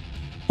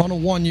on a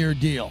one-year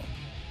deal.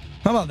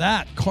 How about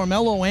that?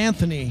 Carmelo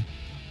Anthony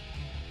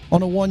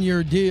on a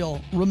one-year deal.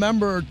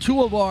 Remember,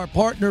 two of our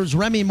partners,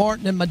 Remy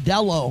Martin and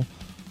Modelo,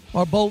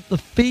 are both the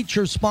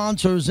feature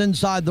sponsors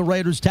inside the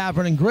Raiders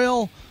Tavern and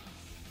Grill.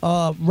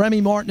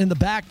 Remy Martin in the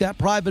back, that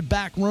private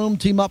back room,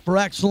 Team Up for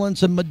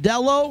Excellence. And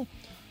Modelo,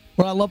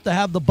 where I love to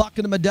have the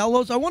bucket of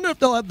Modelo's. I wonder if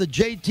they'll have the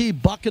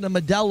JT bucket of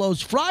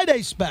Modelo's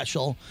Friday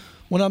special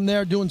when I'm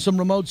there doing some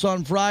remotes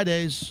on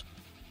Fridays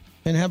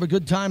and have a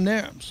good time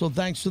there. So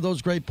thanks to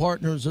those great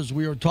partners as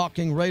we are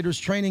talking Raiders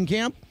training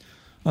camp.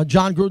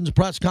 Jon Gruden's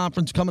press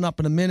conference coming up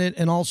in a minute.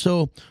 And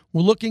also,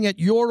 we're looking at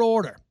your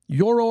order,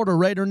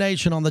 Raider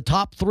Nation, on the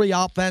top 3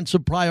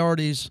 offensive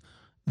priorities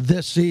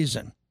this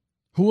season.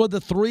 Who are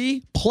the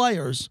 3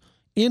 players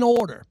in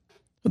order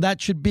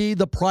that should be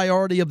the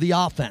priority of the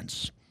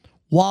offense?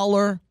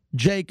 Waller,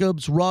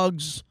 Jacobs,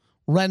 Ruggs,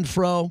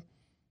 Renfro,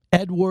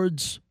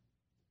 Edwards,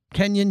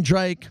 Kenyon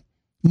Drake,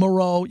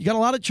 Moreau. You got a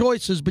lot of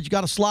choices, but you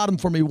got to slot them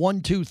for me.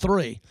 1, 2,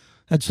 3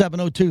 at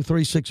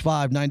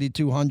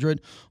 702-365-9200.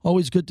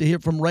 Always good to hear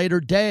from Raider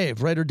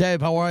Dave. Raider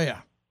Dave, how are you?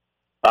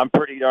 I'm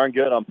pretty darn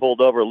good. I'm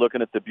pulled over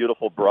looking at the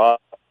beautiful Broad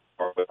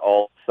with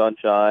all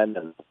sunshine.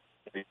 And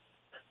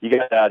you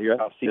guys out here,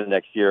 I'll see you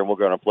next year, and we're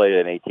going to play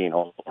an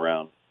 18-hole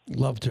round.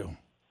 Love to.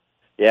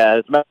 Yeah,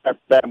 as a matter of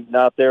fact, I'm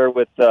out there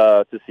with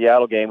the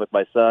Seattle game with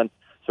my son,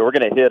 so we're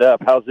going to hit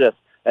up. How's this?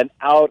 An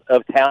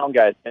out-of-town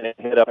guy's going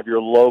to hit up your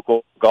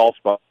local golf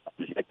spot.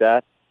 You like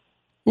that?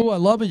 Oh, I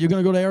love it. You're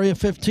going to go to Area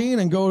 15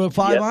 and go to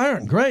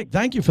 5-iron. Great.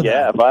 Thank you for that.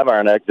 Yeah,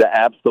 5-iron.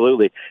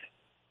 Absolutely.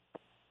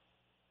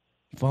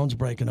 Phone's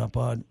breaking up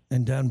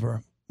in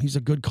Denver. He's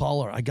a good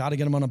caller. I got to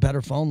get him on a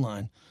better phone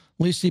line.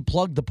 At least he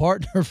plugged the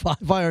partner,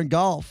 5-iron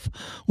Golf.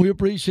 We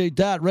appreciate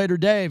that. Raider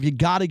Dave, you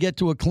got to get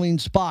to a clean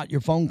spot.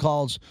 Your phone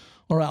calls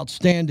are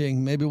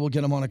outstanding. Maybe we'll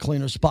get him on a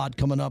cleaner spot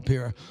coming up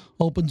here.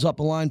 Opens up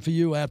a line for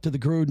you after the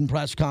Gruden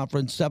press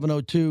conference,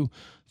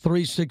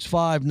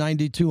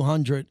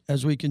 702-365-9200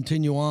 as we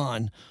continue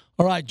on.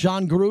 All right,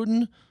 Jon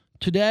Gruden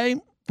today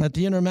at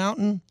the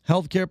Intermountain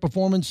Healthcare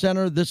Performance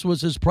Center. This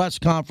was his press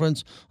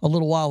conference a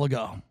little while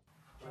ago.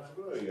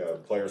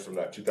 Players from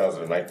that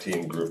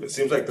 2019 group, it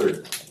seems like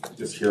they're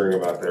just hearing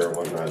them out there and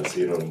whatnot and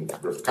seeing them.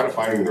 They're kind of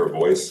finding their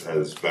voice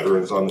as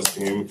veterans on this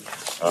team.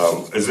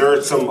 Is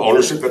there some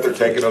ownership that they're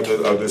taking of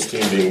this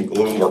team being a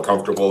little more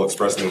comfortable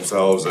expressing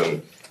themselves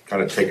and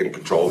kind of taking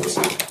control of this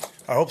team?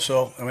 I hope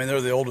so. I mean,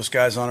 they're the oldest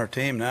guys on our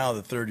team now,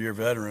 the third-year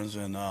veterans,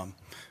 and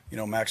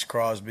Max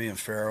Crosby and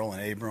Farrell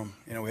and Abram.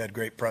 We had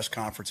great press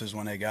conferences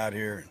when they got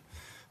here.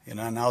 And,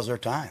 now's their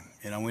time.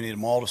 We need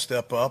them all to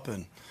step up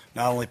and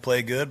not only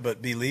play good,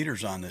 but be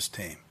leaders on this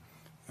team.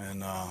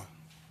 And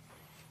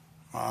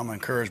I'm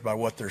encouraged by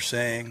what they're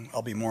saying.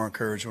 I'll be more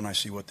encouraged when I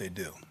see what they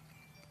do.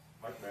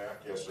 Mike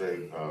Mack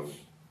yesterday,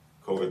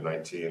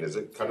 COVID-19, is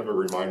it kind of a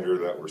reminder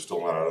that we're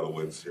still not out of the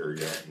woods here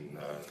yet and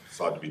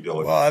sought to be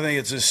diligent? Well, I think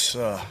it's just,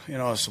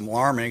 it's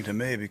alarming to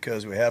me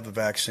because we have the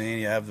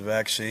vaccine,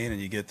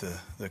 and you get the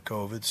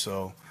COVID.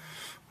 So,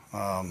 you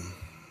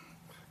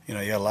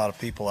got a lot of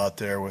people out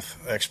there with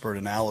expert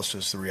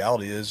analysis. The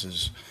reality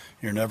is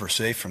you're never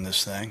safe from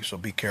this thing, so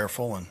be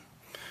careful. And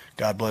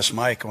God bless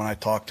Mike. When I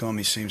talk to him,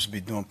 he seems to be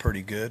doing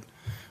pretty good.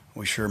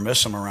 We sure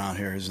miss him around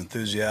here. His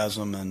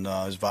enthusiasm and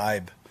his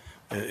vibe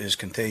is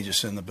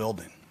contagious in the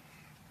building.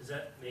 Does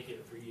that make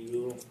it for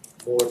you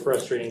more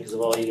frustrating because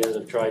of all you guys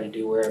have tried to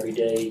do where every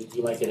day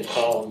you might get a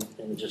call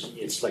and just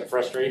it's like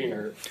frustrating?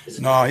 Or is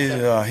it No,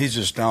 he's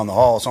just down the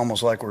hall. It's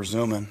almost like we're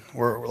Zooming.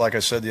 We're, like I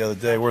said the other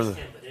day, we're the...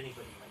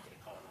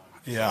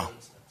 Yeah.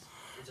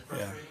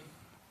 Yeah.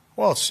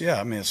 Well,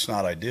 it's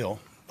not ideal,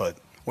 but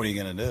what are you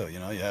going to do?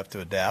 You have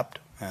to adapt,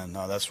 and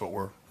that's what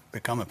we're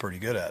becoming pretty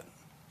good at.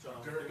 John,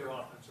 during your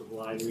offensive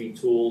line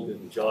retooled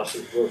and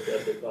Josh's work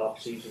ethic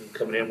offseason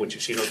coming in, what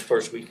you've seen over the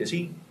first week, is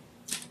he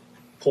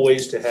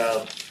poised to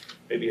have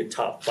maybe a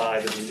top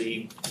 5 in the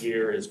league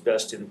year, his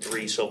best in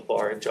 3 so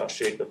far, in Josh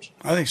Jacobs?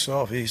 I think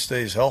so. If he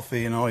stays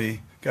healthy, he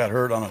got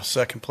hurt on a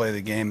second play of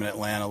the game in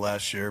Atlanta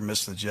last year,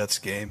 missed the Jets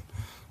game.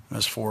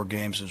 Missed 4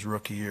 games his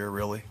rookie year,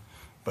 really.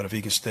 But if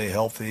he can stay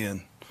healthy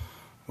and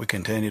we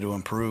continue to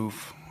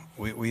improve,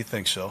 we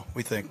think so.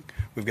 We think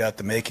we've got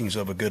the makings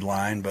of a good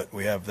line, but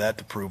we have that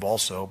to prove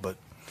also. But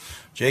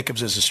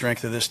Jacobs is the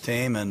strength of this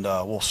team, and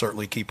we'll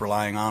certainly keep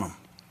relying on him.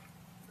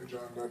 Hey,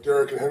 John,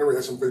 Derek and Henry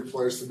had some big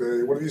plays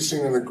today. What have you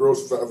seen in the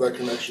growth of that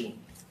connection?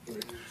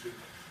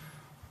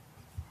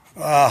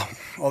 Well,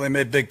 they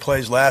made big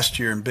plays last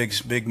year in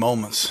big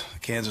moments.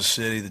 Kansas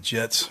City, the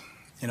Jets,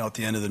 at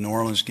the end of the New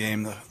Orleans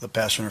game, the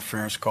pass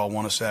interference call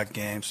won us that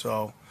game.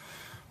 So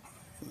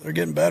they're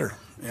getting better.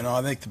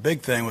 I think the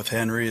big thing with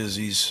Henry is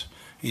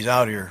he's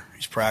out here,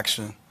 he's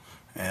practicing,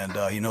 and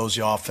he knows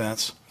the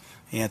offense.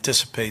 He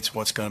anticipates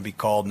what's going to be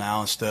called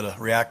now instead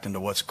of reacting to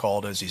what's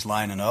called as he's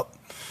lining up.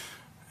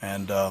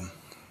 And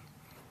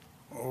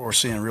we're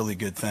seeing really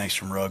good things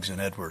from Ruggs and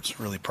Edwards.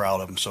 Really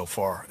proud of them so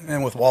far.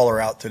 And with Waller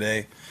out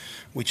today,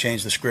 we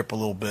changed the script a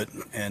little bit,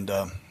 and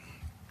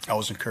I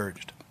was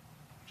encouraged.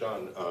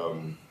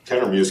 John,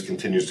 Tanner Muse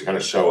continues to kind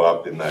of show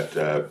up in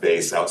that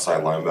base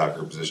outside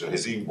linebacker position.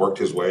 Has he worked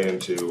his way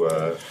into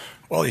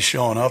Well, he's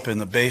showing up in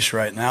the base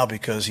right now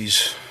because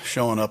he's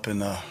showing up in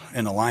the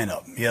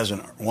lineup. He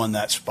hasn't won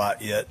that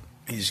spot yet.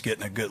 He's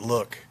getting a good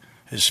look.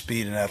 His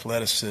speed and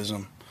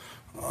athleticism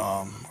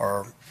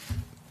are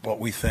what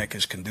we think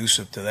is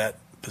conducive to that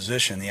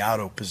position, the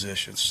auto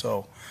position.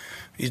 So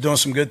he's doing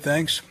some good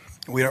things.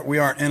 We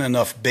aren't in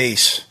enough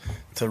base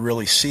to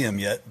really see him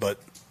yet, but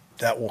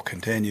that will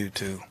continue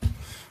to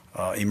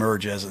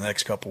emerge as the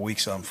next couple of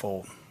weeks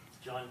unfold.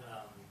 John,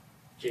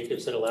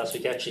 Jacob said it last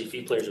week. Actually, a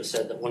few players have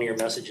said that one of your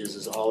messages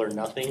is all or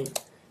nothing.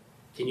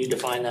 Can you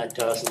define that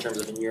to us in terms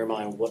of, in your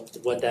mind,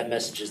 what that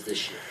message is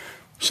this year?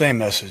 Same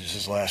message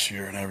as last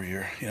year and every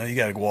year. You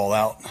got to go all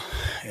out.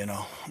 I'm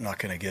not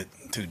going to get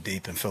too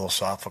deep and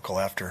philosophical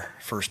after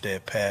first day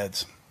of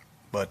pads.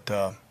 But,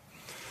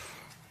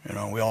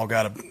 we all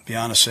got to be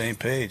on the same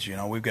page.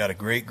 We've got a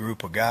great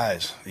group of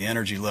guys. The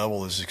energy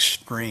level is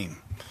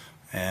extreme.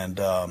 And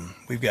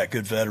we've got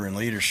good veteran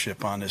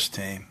leadership on this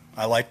team.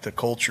 I like the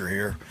culture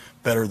here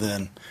better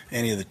than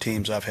any of the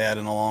teams I've had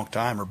in a long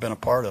time or been a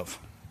part of.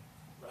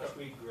 Last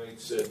week, Greg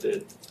said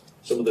that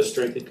some of the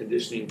strength and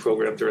conditioning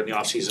program during the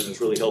offseason has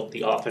really helped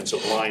the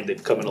offensive line.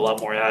 They've come in a lot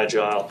more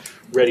agile,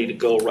 ready to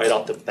go right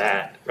off the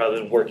bat rather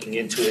than working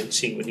into it and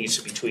seeing what needs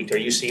to be tweaked. Are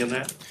you seeing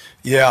that?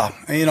 Yeah.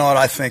 And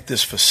I think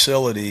this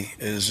facility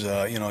is,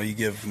 you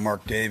give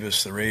Mark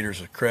Davis, the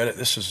Raiders, a credit.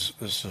 This is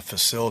a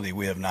facility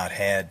we have not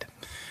had.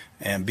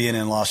 And being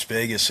in Las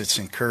Vegas, it's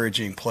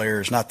encouraging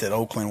players. Not that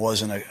Oakland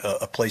wasn't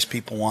a place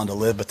people wanted to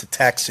live, but the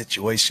tax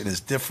situation is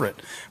different.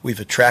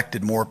 We've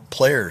attracted more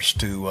players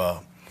to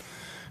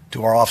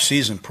our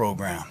off-season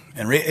program.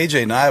 And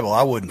A.J. Nibel,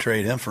 I wouldn't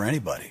trade him for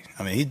anybody.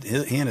 I mean,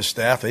 he and his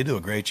staff, they do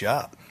a great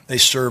job. They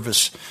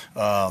service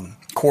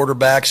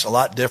quarterbacks a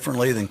lot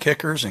differently than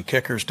kickers and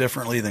kickers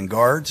differently than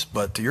guards.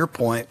 But to your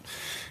point,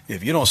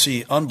 if you don't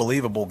see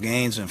unbelievable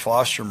gains in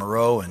Foster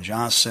Moreau and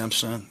John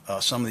Simpson,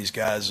 some of these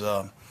guys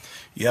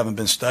you haven't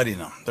been studying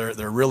them.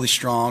 They're really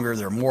stronger,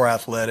 they're more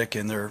athletic,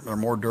 and they're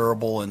more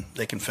durable, and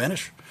they can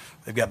finish.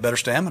 They've got better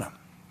stamina.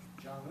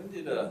 John, when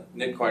did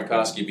Nick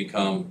Kwiatkowski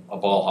become a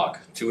ball hawk?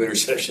 2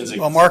 interceptions.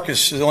 Well,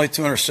 Marcus, the only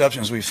 2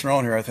 interceptions we've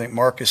thrown here, I think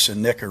Marcus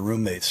and Nick are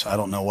roommates. I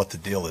don't know what the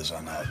deal is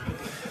on that.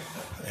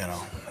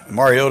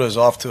 Mariota is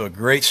off to a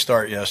great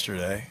start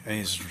yesterday.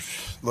 He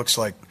looks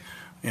like,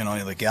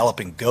 the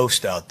galloping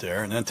ghost out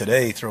there. And then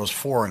today he throws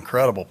 4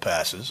 incredible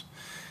passes.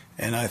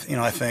 And I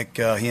think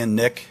he and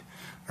Nick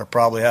are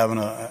probably having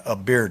a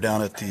beer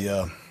down at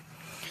the,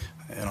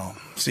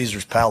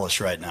 Caesar's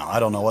Palace right now. I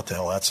don't know what the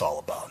hell that's all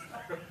about.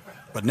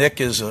 But Nick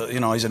is,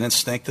 he's an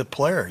instinctive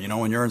player.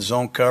 When you're in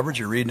zone coverage,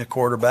 you're reading a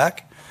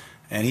quarterback,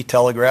 and he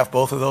telegraphed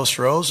both of those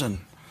throws, and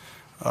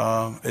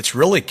it's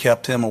really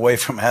kept him away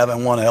from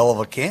having one hell of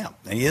a camp.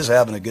 And he is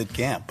having a good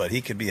camp, but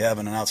he could be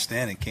having an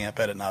outstanding camp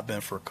had it not been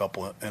for a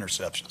couple of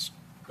interceptions.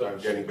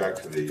 Getting back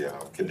to the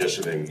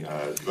conditioning,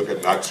 look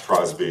at Max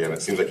Crosby, and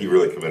it seems like he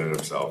really committed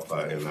himself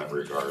in that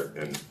regard.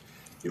 And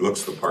he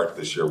looks the part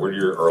this year. What are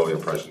your early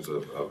impressions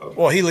of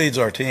Well, he leads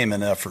our team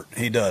in effort.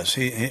 He does.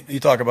 You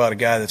talk about a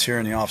guy that's here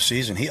in the off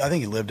season. I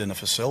think he lived in the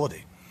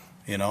facility.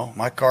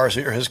 My car's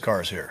here, his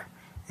car's here.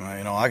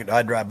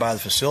 I drive by the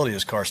facility,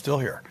 his car's still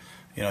here.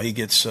 He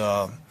gets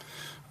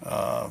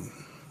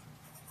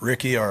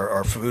Ricky,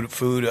 our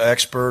food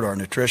expert, our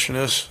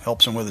nutritionist,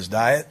 helps him with his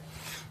diet.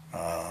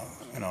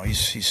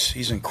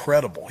 He's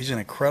incredible. He's in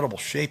incredible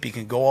shape. He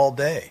can go all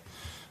day.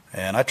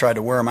 And I tried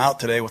to wear him out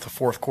today with the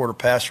fourth quarter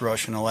pass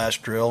rush in the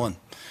last drill, and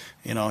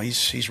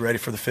he's ready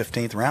for the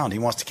 15th round. He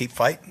wants to keep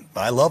fighting.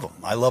 I love him.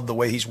 I love the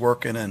way he's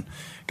working, and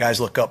guys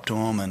look up to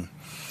him. And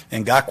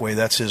Ngakoue,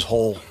 that's his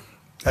whole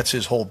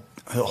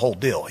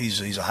deal.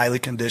 He's a highly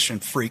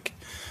conditioned freak,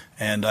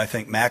 and I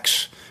think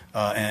Max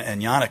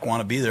and Yannick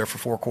want to be there for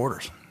 4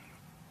 quarters.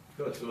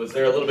 So was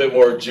there a little bit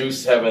more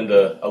juice having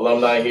the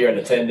alumni here in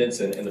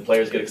attendance and the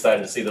players get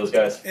excited to see those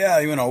guys?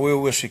 Yeah, we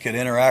wish we could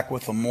interact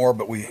with them more,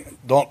 but we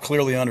don't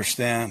clearly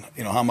understand,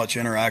 how much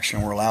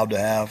interaction we're allowed to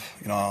have.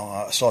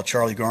 I saw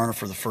Charlie Garner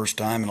for the first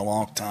time in a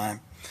long time.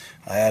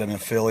 I had him in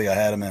Philly. I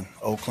had him in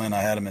Oakland.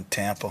 I had him in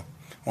Tampa.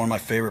 One of my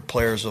favorite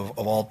players of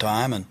all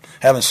time, and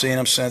haven't seen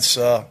him since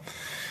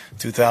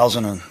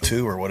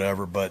 2002 or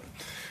whatever. But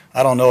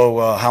I don't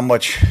know how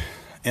much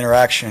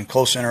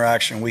close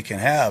interaction we can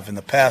have. In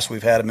the past,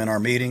 we've had them in our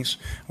meetings.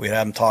 We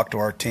had them talk to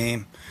our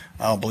team.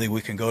 I don't believe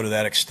we can go to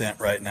that extent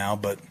right now,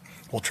 but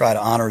we'll try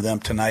to honor them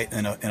tonight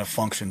in a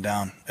function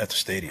down at the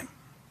stadium.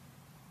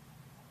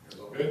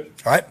 All good.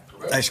 All right.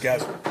 Thanks,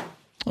 guys.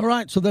 All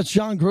right, so that's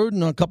John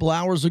Gruden a couple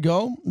hours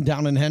ago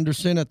down in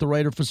Henderson at the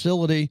Raider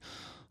facility.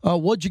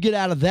 What'd you get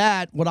out of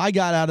that? What I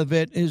got out of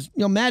it is,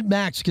 Mad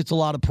Max gets a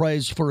lot of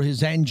praise for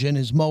his engine,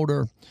 his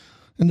motor,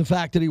 and the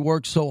fact that he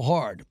works so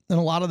hard. And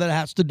a lot of that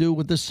has to do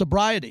with his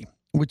sobriety,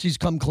 which he's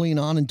come clean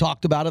on and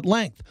talked about at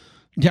length.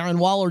 Darren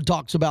Waller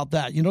talks about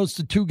that. You notice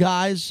the two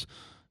guys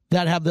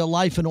that have their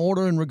life in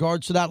order in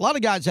regards to that. A lot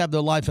of guys have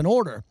their life in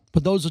order,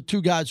 but those are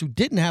two guys who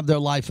didn't have their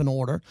life in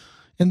order,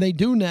 and they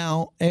do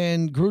now,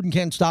 and Gruden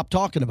can't stop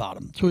talking about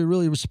them. So he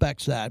really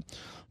respects that.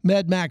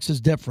 Mad Max is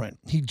different.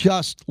 He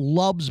just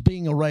loves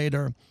being a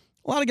Raider.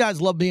 A lot of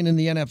guys love being in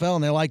the NFL,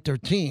 and they like their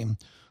team,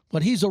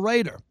 but he's a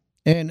Raider.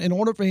 And in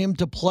order for him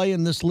to play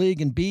in this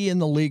league and be in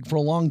the league for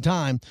a long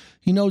time,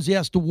 he knows he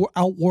has to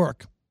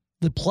outwork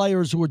the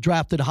players who are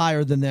drafted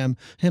higher than him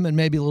and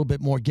maybe a little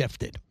bit more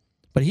gifted.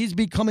 But he's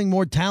becoming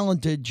more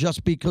talented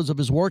just because of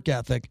his work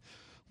ethic,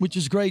 which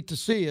is great to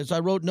see. As I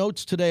wrote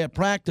notes today at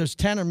practice,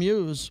 Tanner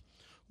Muse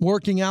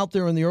working out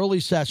there in the early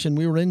session.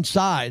 We were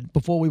inside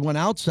before we went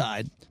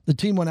outside. The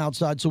team went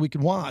outside so we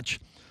could watch.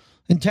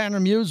 And Tanner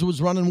Muse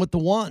was running with the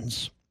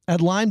ones at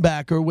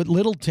linebacker with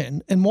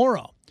Littleton and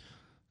Morrow.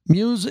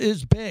 Muse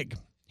is big.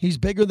 He's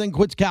bigger than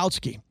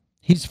Kwiatkowski.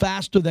 He's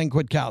faster than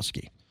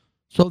Kwiatkowski.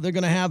 So they're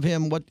going to have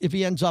him, if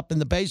he ends up in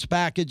the base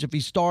package, if he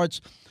starts,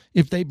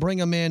 if they bring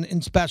him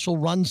in special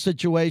run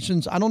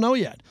situations. I don't know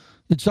yet.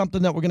 It's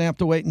something that we're going to have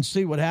to wait and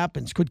see what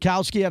happens.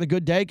 Kwiatkowski had a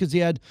good day because he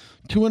had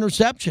 2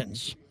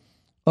 interceptions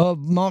of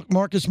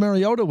Marcus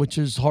Mariota, which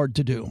is hard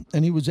to do,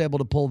 and he was able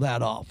to pull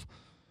that off.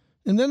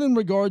 And then in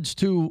regards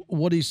to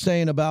what he's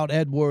saying about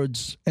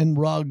Edwards and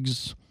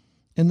Ruggs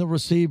and the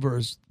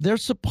receivers, they're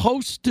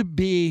supposed to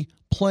be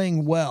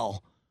playing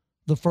well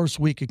the first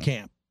week of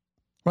camp,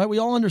 right? We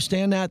all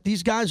understand that.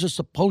 These guys are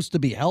supposed to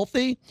be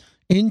healthy,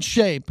 in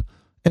shape,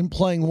 and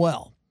playing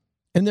well,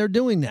 and they're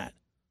doing that.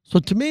 So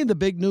to me, the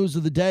big news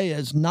of the day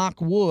is,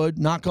 knock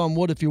on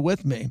wood if you're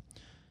with me,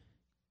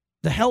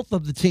 the health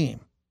of the team.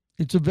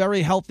 It's a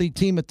very healthy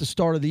team at the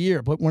start of the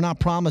year, but we're not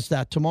promised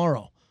that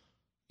tomorrow.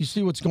 You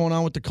see what's going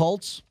on with the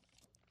Colts?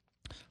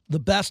 The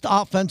best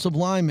offensive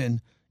lineman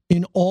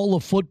in all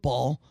of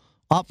football,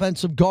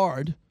 offensive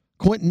guard,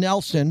 Quentin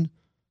Nelson,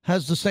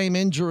 has the same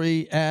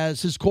injury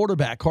as his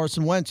quarterback,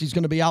 Carson Wentz. He's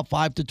going to be out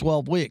 5 to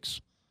 12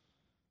 weeks.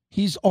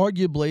 He's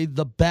arguably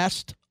the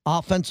best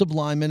offensive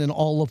lineman in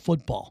all of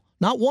football.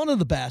 Not one of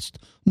the best,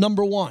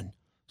 number one.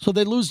 So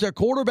they lose their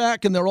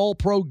quarterback and their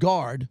all-pro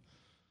guard,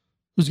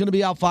 who's going to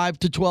be out 5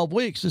 to 12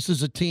 weeks. This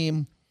is a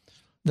team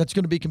that's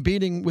going to be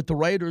competing with the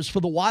Raiders for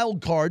the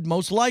wild card,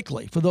 most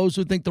likely. For those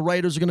who think the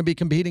Raiders are going to be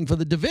competing for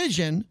the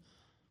division,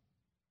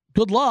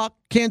 good luck.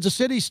 Kansas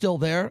City's still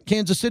there.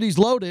 Kansas City's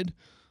loaded.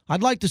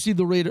 I'd like to see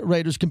the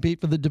Raiders compete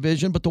for the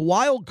division, but the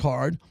wild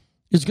card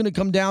is going to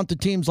come down to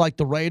teams like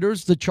the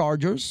Raiders, the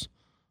Chargers,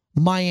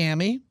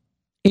 Miami,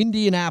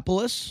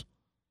 Indianapolis.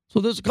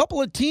 So there's a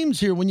couple of teams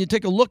here, when you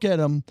take a look at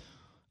them,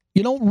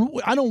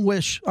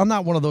 I'm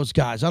not one of those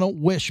guys. I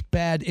don't wish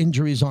bad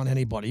injuries on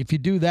anybody. If you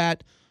do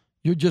that,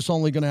 you're just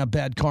only going to have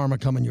bad karma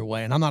coming your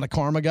way. And I'm not a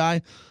karma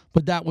guy,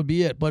 but that would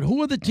be it. But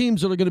who are the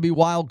teams that are going to be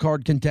wild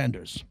card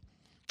contenders?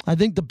 I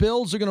think the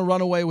Bills are going to run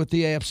away with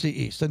the AFC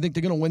East. I think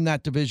they're going to win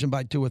that division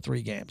by 2 or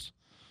 3 games.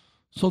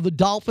 So the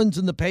Dolphins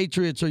and the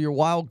Patriots are your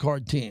wild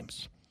card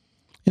teams.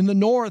 In the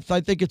North, I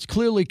think it's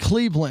clearly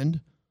Cleveland,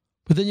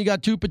 but then you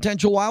got 2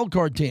 potential wild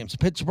card teams,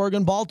 Pittsburgh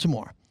and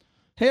Baltimore.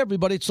 Hey,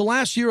 everybody, it's the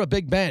last year of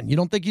Big Ben. You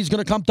don't think he's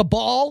going to come to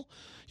ball?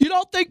 You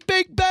don't think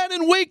Big Ben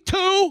in week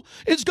 2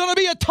 is going to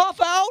be a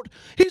tough out?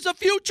 He's a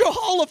future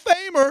Hall of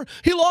Famer.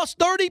 He lost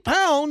 30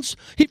 pounds.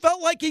 He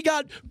felt like he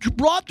got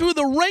brought through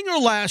the ringer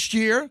last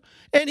year,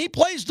 and he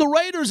plays the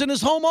Raiders in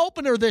his home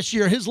opener this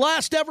year, his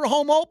last ever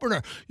home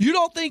opener. You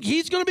don't think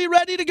he's going to be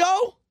ready to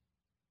go?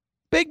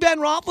 Big Ben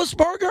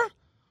Roethlisberger?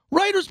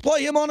 Raiders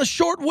play him on a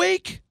short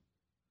week.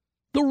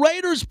 The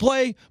Raiders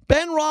play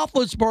Ben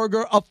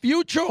Roethlisberger, a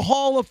future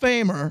Hall of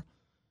Famer,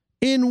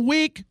 in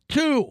week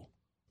 2.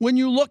 When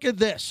you look at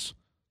this,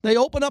 they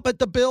open up at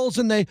the Bills,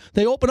 and they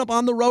open up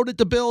on the road at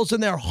the Bills,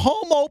 and their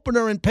home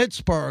opener in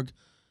Pittsburgh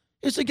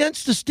is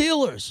against the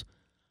Steelers.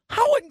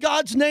 How in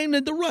God's name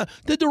did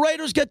the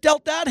Raiders get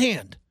dealt that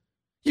hand?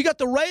 You got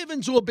the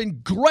Ravens, who have been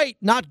great,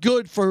 not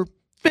good, for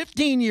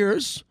 15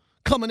 years,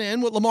 coming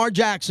in with Lamar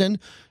Jackson,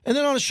 and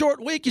then on a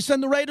short week, you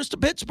send the Raiders to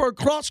Pittsburgh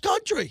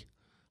cross-country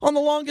on the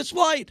longest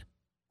flight.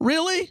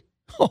 Really?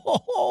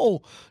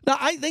 Oh, now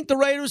I think the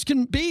Raiders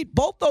can beat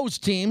both those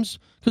teams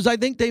because I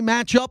think they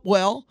match up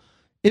well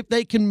if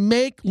they can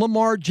make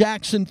Lamar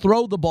Jackson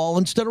throw the ball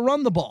instead of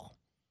run the ball.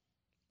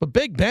 But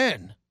Big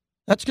Ben,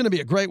 that's going to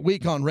be a great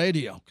week on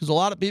radio because a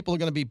lot of people are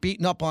going to be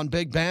beating up on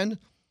Big Ben.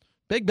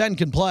 Big Ben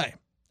can play,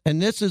 and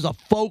this is a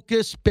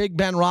focused Big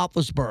Ben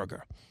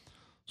Roethlisberger.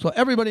 So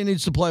everybody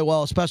needs to play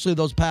well, especially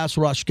those pass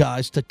rush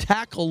guys, to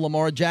tackle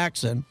Lamar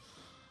Jackson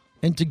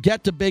and to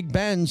get to Big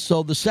Ben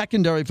so the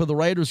secondary for the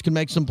Raiders can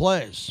make some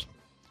plays.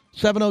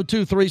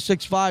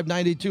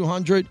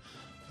 702-365-9200.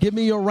 Give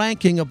me your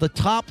ranking of the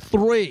top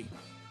 3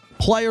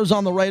 players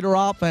on the Raider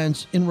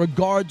offense in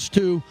regards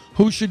to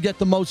who should get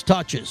the most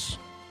touches.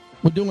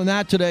 We're doing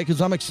that today because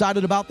I'm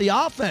excited about the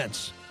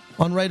offense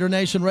on Raider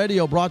Nation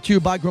Radio, brought to you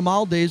by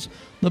Grimaldi's,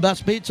 the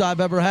best pizza I've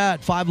ever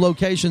had. 5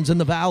 locations in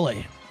the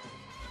Valley.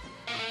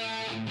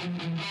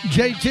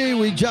 JT,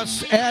 we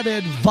just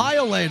added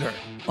Violator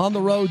on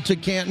the road to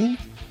Canton.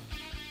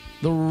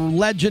 The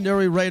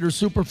legendary Raider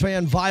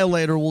superfan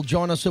Violator will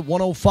join us at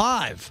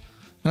 1:05.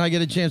 And I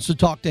get a chance to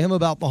talk to him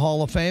about the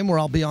Hall of Fame, where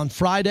I'll be on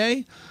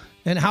Friday.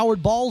 And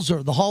Howard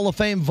Balzer, the Hall of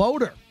Fame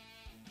voter.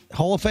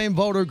 Hall of Fame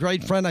voter,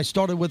 great friend. I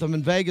started with him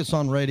in Vegas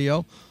on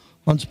radio,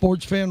 on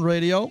Sports Fan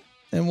Radio.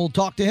 And we'll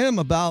talk to him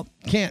about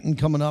Canton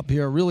coming up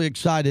here. Really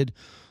excited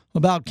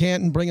about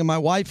Canton, bringing my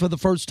wife for the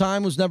first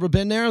time, who's never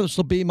been there. This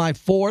will be my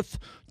 4th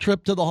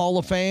trip to the Hall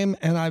of Fame,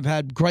 and I've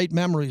had great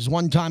memories.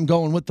 One time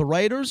going with the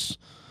Raiders,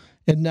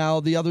 and now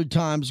the other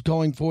times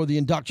going for the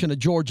induction of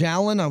George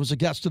Allen. I was a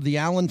guest of the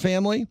Allen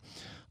family.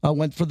 I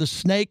went for the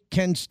Snake,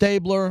 Ken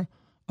Stabler,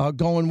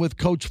 going with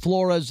Coach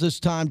Flores this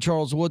time,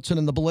 Charles Woodson,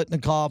 and the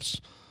Biletnikoffs,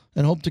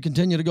 and hope to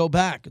continue to go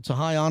back. It's a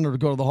high honor to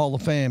go to the Hall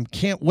of Fame.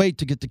 Can't wait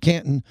to get to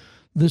Canton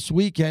this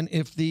weekend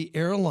if the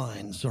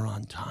airlines are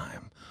on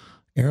time.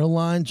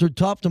 Airlines are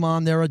tough,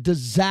 Damon. They're a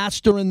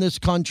disaster in this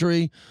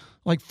country.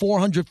 Like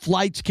 400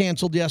 flights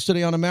canceled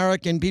yesterday on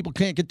American. People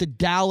can't get to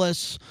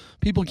Dallas.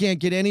 People can't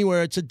get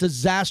anywhere. It's a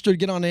disaster to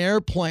get on an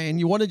airplane.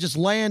 You want to just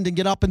land and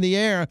get up in the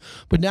air.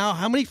 But now,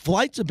 how many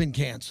flights have been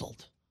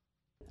canceled?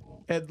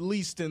 At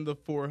least in the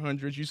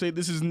 400s. You say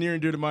this is near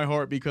and dear to my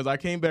heart because I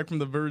came back from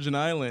the Virgin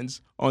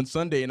Islands on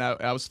Sunday, and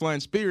I was flying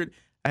Spirit.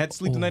 I had to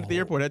sleep the night at the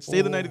airport. I had to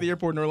stay the night at the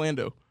airport in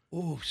Orlando.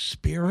 Oh,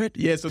 Spirit?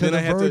 Yeah, so to then the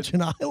I had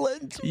Virgin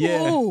Islands?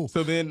 Yeah. Ooh.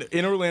 So then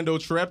in Orlando,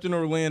 trapped in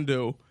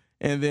Orlando,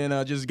 and then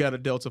I just got a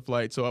Delta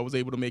flight, so I was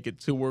able to make it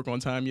to work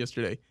on time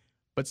yesterday.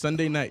 But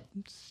Sunday night,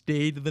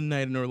 stayed the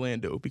night in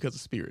Orlando because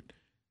of Spirit.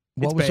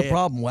 What was the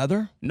problem?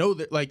 Weather? No,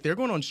 they're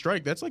going on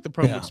strike. That's like the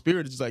problem with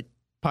Spirit. It's like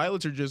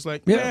pilots are just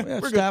like,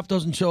 staff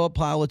doesn't show up,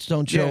 pilots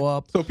don't show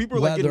up. So people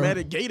are like getting mad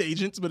at gate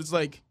agents, but it's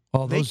like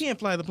they can't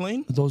fly the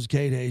plane. Those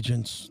gate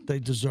agents, they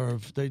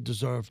deserve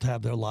to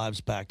have their lives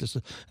back.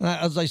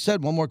 As I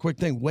said, one more quick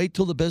thing. Wait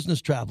till the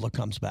business traveler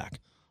comes back.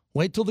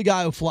 Wait till the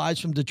guy who flies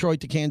from Detroit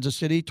to Kansas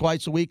City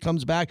twice a week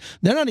comes back.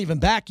 They're not even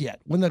back yet.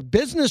 When the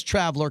business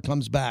traveler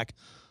comes back,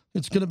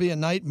 it's going to be a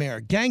nightmare.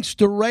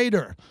 Gangster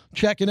Raider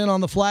checking in on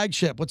the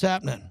flagship. What's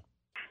happening?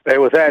 Hey,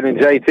 what's happening,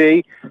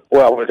 JT?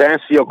 Well, to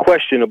answer your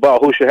question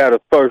about who should have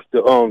the first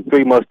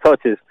 3 most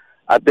touches,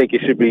 I think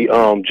it should be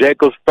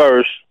Jacobs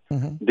first,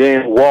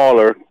 then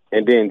Waller,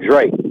 and then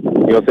Drake. You know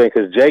what I'm saying?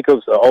 Because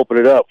Jacobs opened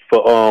it up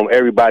for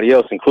everybody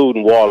else,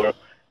 including Waller.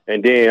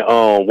 And then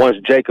once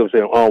Jacobs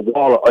and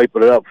Waller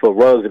opened it up for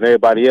Ruggs and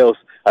everybody else,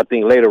 I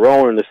think later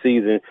on in the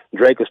season,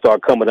 Drake will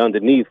start coming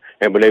underneath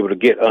and been able to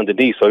get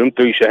underneath. So them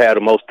 3 should have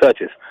the most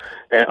touches.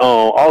 And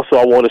also,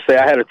 I want to say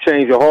I had a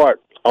change of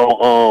heart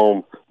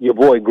on your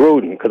boy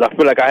Gruden, because I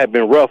feel like I have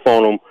been rough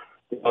on him,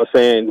 you know what I'm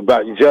saying,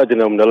 about judging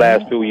him the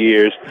last few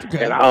years.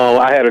 Okay. And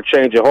I had a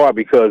change of heart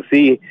because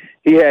he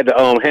had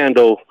to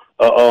handle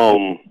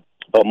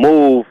a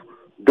move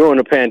during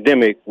the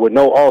pandemic with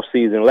no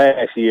offseason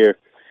last year,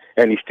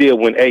 and he still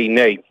went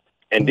 8-8.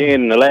 And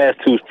then in the last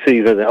 2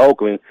 seasons in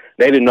Oakland,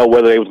 they didn't know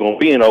whether they was going to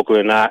be in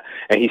Oakland or not,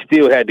 and he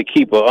still had to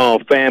keep a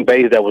fan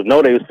base that was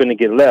know they was finna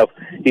get left.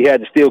 He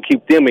had to still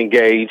keep them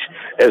engaged,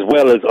 as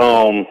well as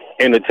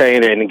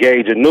entertain and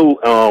engage a new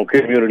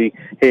community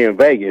here in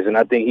Vegas. And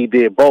I think he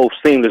did both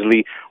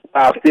seamlessly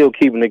while still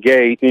keeping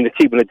engaged,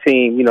 keeping the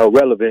team,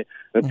 relevant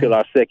until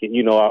our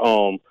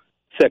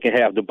second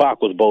half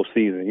debacles both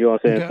seasons. You know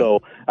what I'm saying? Okay. So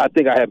I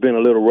think I have been a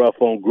little rough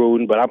on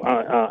Gruden, but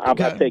I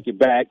take it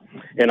back,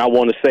 and I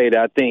want to say that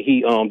I think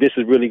he this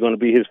is really going to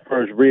be his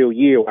first real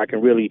year where I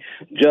can really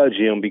judge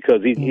him,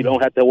 because he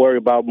don't have to worry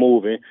about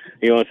moving.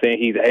 You know what I'm saying?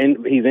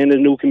 He's in the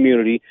new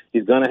community.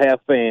 He's going to have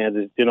fans.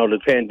 The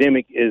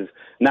pandemic is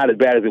not as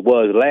bad as it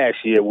was last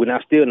year. We're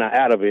still not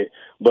out of it,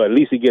 but at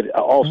least he get an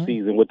off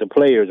season with the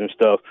players and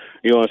stuff.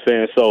 You know what I'm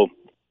saying? So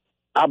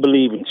I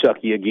believe in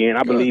Chucky again.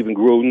 I believe in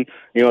Gruden.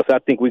 So I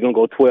think we're going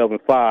to go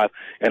 12-5.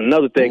 And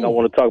another thing I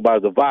want to talk about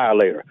is the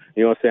Violator.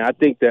 You know what I'm saying? I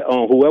think that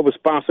whoever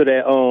sponsored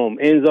that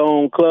End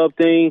Zone Club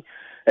thing,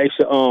 they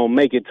should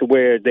make it to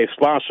where their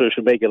sponsor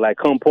should make it like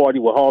come party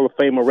with Hall of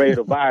Famer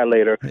Raider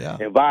Violator.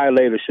 And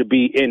Violator should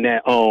be in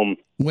that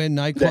Win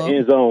nightclub? The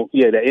End Zone,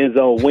 the End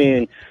Zone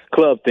Win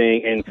Club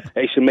thing, and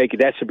they should make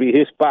it, that should be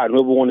his spot.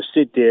 Whoever want to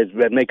sit there,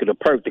 make it a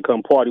perk to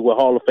come party with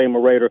Hall of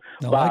Famer Raider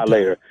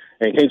Violator.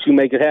 And can't you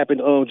make it happen,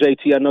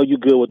 JT? I know you're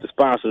good with the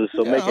sponsors,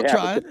 so make it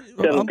happen.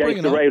 Tell them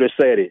Gangster Raider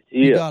said it.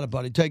 Yeah. You got it,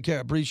 buddy. Take care.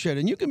 Appreciate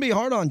it. And you can be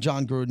hard on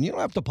John Gruden. You don't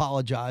have to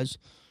apologize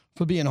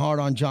for being hard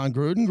on John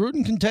Gruden.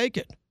 Gruden can take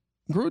it.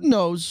 Gruden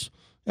knows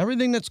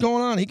everything that's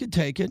going on. He could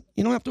take it.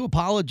 You don't have to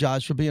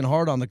apologize for being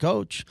hard on the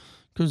coach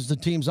because the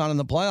team's not in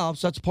the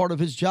playoffs. That's part of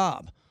his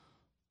job.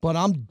 But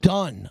I'm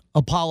done.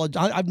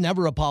 I've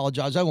never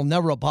apologized. I will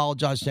never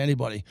apologize to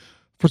anybody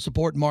for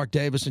supporting Mark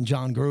Davis and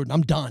John Gruden.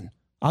 I'm done.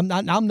 I'm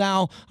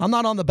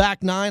not on the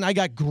back nine. I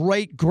got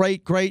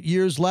great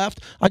years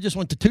left. I just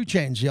went to 2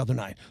 Chainz the other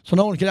night. So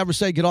no one could ever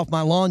say, get off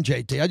my lawn,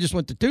 JT. I just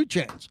went to 2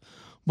 Chainz.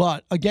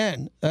 But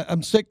again,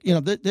 I'm sick.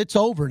 It's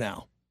over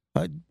now.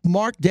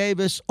 Mark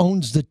Davis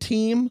owns the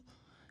team,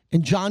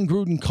 and John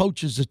Gruden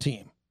coaches the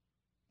team.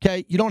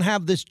 Okay, you don't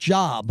have this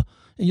job,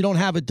 and you don't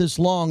have it this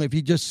long if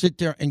you just sit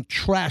there and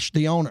trash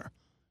the owner.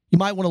 You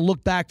might want to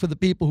look back for the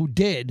people who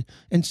did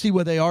and see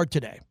where they are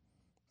today.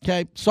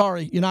 Okay,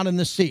 sorry, you're not in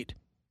this seat.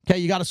 Okay,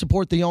 you got to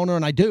support the owner,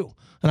 and I do.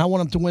 And I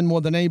want him to win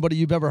more than anybody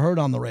you've ever heard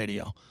on the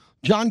radio.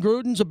 John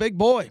Gruden's a big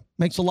boy,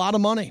 makes a lot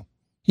of money.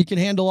 He can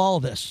handle all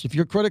of this. If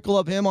you're critical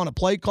of him on a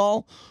play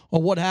call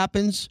or what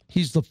happens,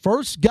 he's the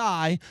first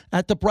guy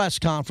at the press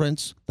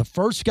conference,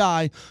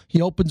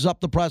 he opens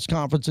up the press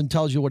conference and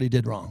tells you what he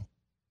did wrong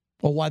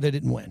or why they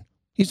didn't win.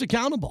 He's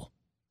accountable.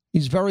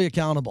 He's very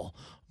accountable.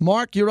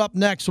 Mark, you're up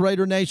next,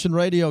 Raider Nation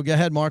Radio. Go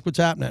ahead, Mark. What's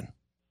happening?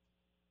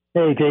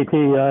 Hey,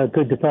 JT.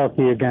 Good to talk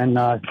to you again.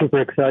 Super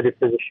excited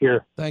for this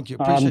year. Thank you.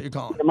 Appreciate you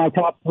calling. My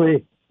top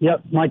three.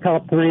 Yep, my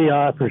top three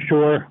for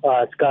sure.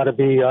 It's got to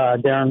be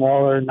Darren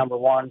Waller, number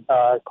one.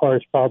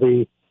 Carr's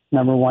probably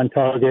number one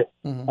target.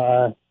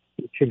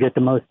 Should get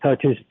the most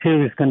touches.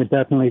 Two is going to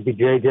definitely be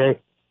JJ.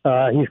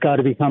 He's got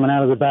to be coming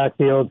out of the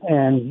backfield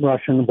and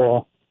rushing the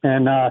ball.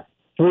 And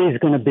three is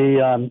going to be,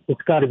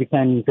 it's got to be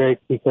Kenyon Drake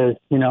because,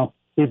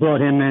 he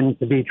brought him in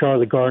to be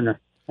Charlie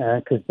Gardner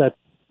because that's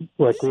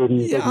what Gruden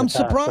did. Yeah,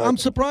 I'm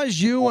surprised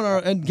you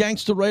and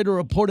Gangsta Raider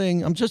are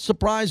putting, I'm just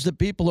surprised that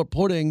people are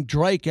putting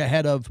Drake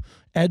ahead of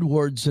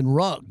Edwards and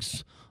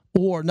Ruggs.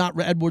 Or not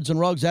Edwards and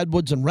Ruggs,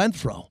 Edwards and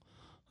Renfro.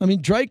 I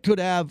mean, Drake could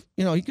have,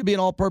 he could be an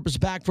all-purpose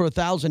back for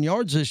 1,000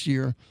 yards this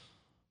year.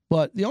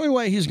 But the only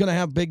way he's going to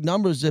have big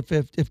numbers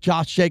if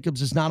Josh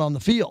Jacobs is not on the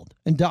field.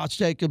 And Josh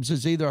Jacobs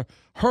is either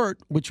hurt,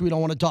 which we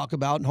don't want to talk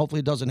about, and hopefully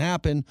it doesn't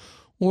happen,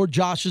 or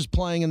Josh is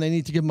playing and they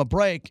need to give him a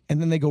break,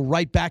 and then they go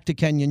right back to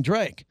Kenyon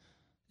Drake.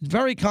 It's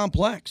very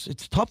complex.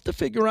 It's tough to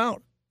figure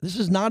out. This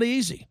is not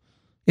easy.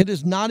 It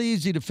is not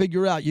easy to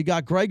figure out. You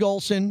got Greg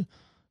Olson,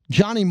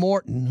 Johnny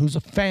Morton, who's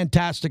a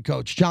fantastic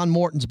coach. John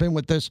Morton's been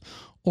with this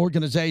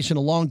organization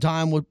a long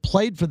time,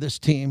 played for this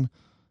team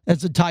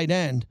as a tight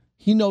end.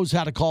 He knows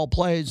how to call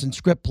plays and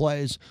script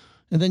plays.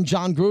 And then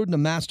John Gruden, a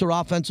master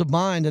offensive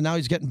mind, and now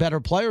he's getting better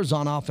players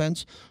on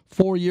offense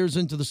 4 years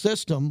into the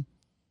system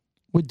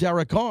with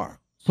Derek Carr.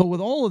 So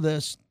with all of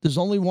this, there's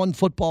only one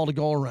football to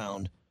go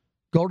around.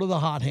 Go to the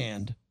hot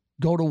hand.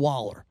 Go to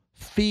Waller.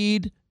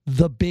 Feed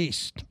the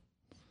beast.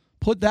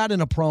 Put that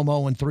in a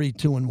promo in 3,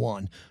 2, and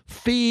 1.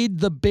 Feed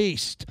the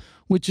beast,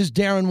 which is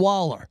Darren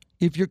Waller.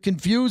 If you're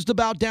confused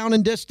about down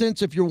and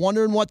distance, if you're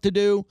wondering what to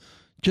do,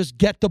 just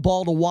get the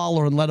ball to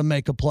Waller and let him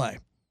make a play.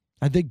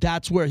 I think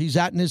that's where he's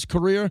at in his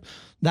career.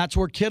 That's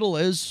where Kittle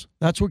is.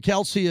 That's where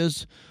Kelsey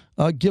is.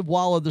 Give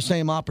Waller the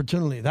same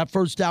opportunity. That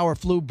first hour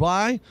flew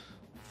by.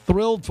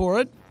 Thrilled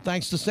for it.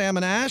 Thanks to Sam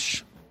and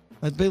Ash.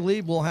 I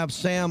believe we'll have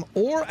Sam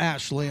or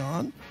Ashley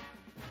on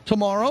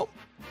tomorrow.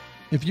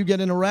 If you get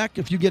in a wreck,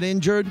 if you get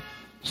injured,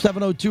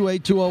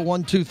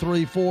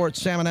 702-820-1234 at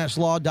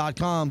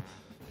samandashlaw.com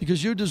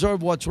because you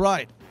deserve what's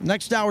right.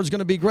 Next hour is going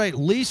to be great.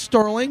 Lee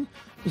Sterling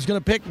is going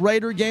to pick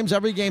Raider games.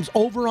 Every game's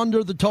over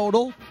under the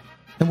total.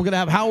 And we're going to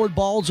have Howard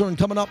Balzer and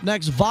coming up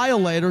next,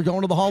 Violator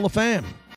going to the Hall of Fame.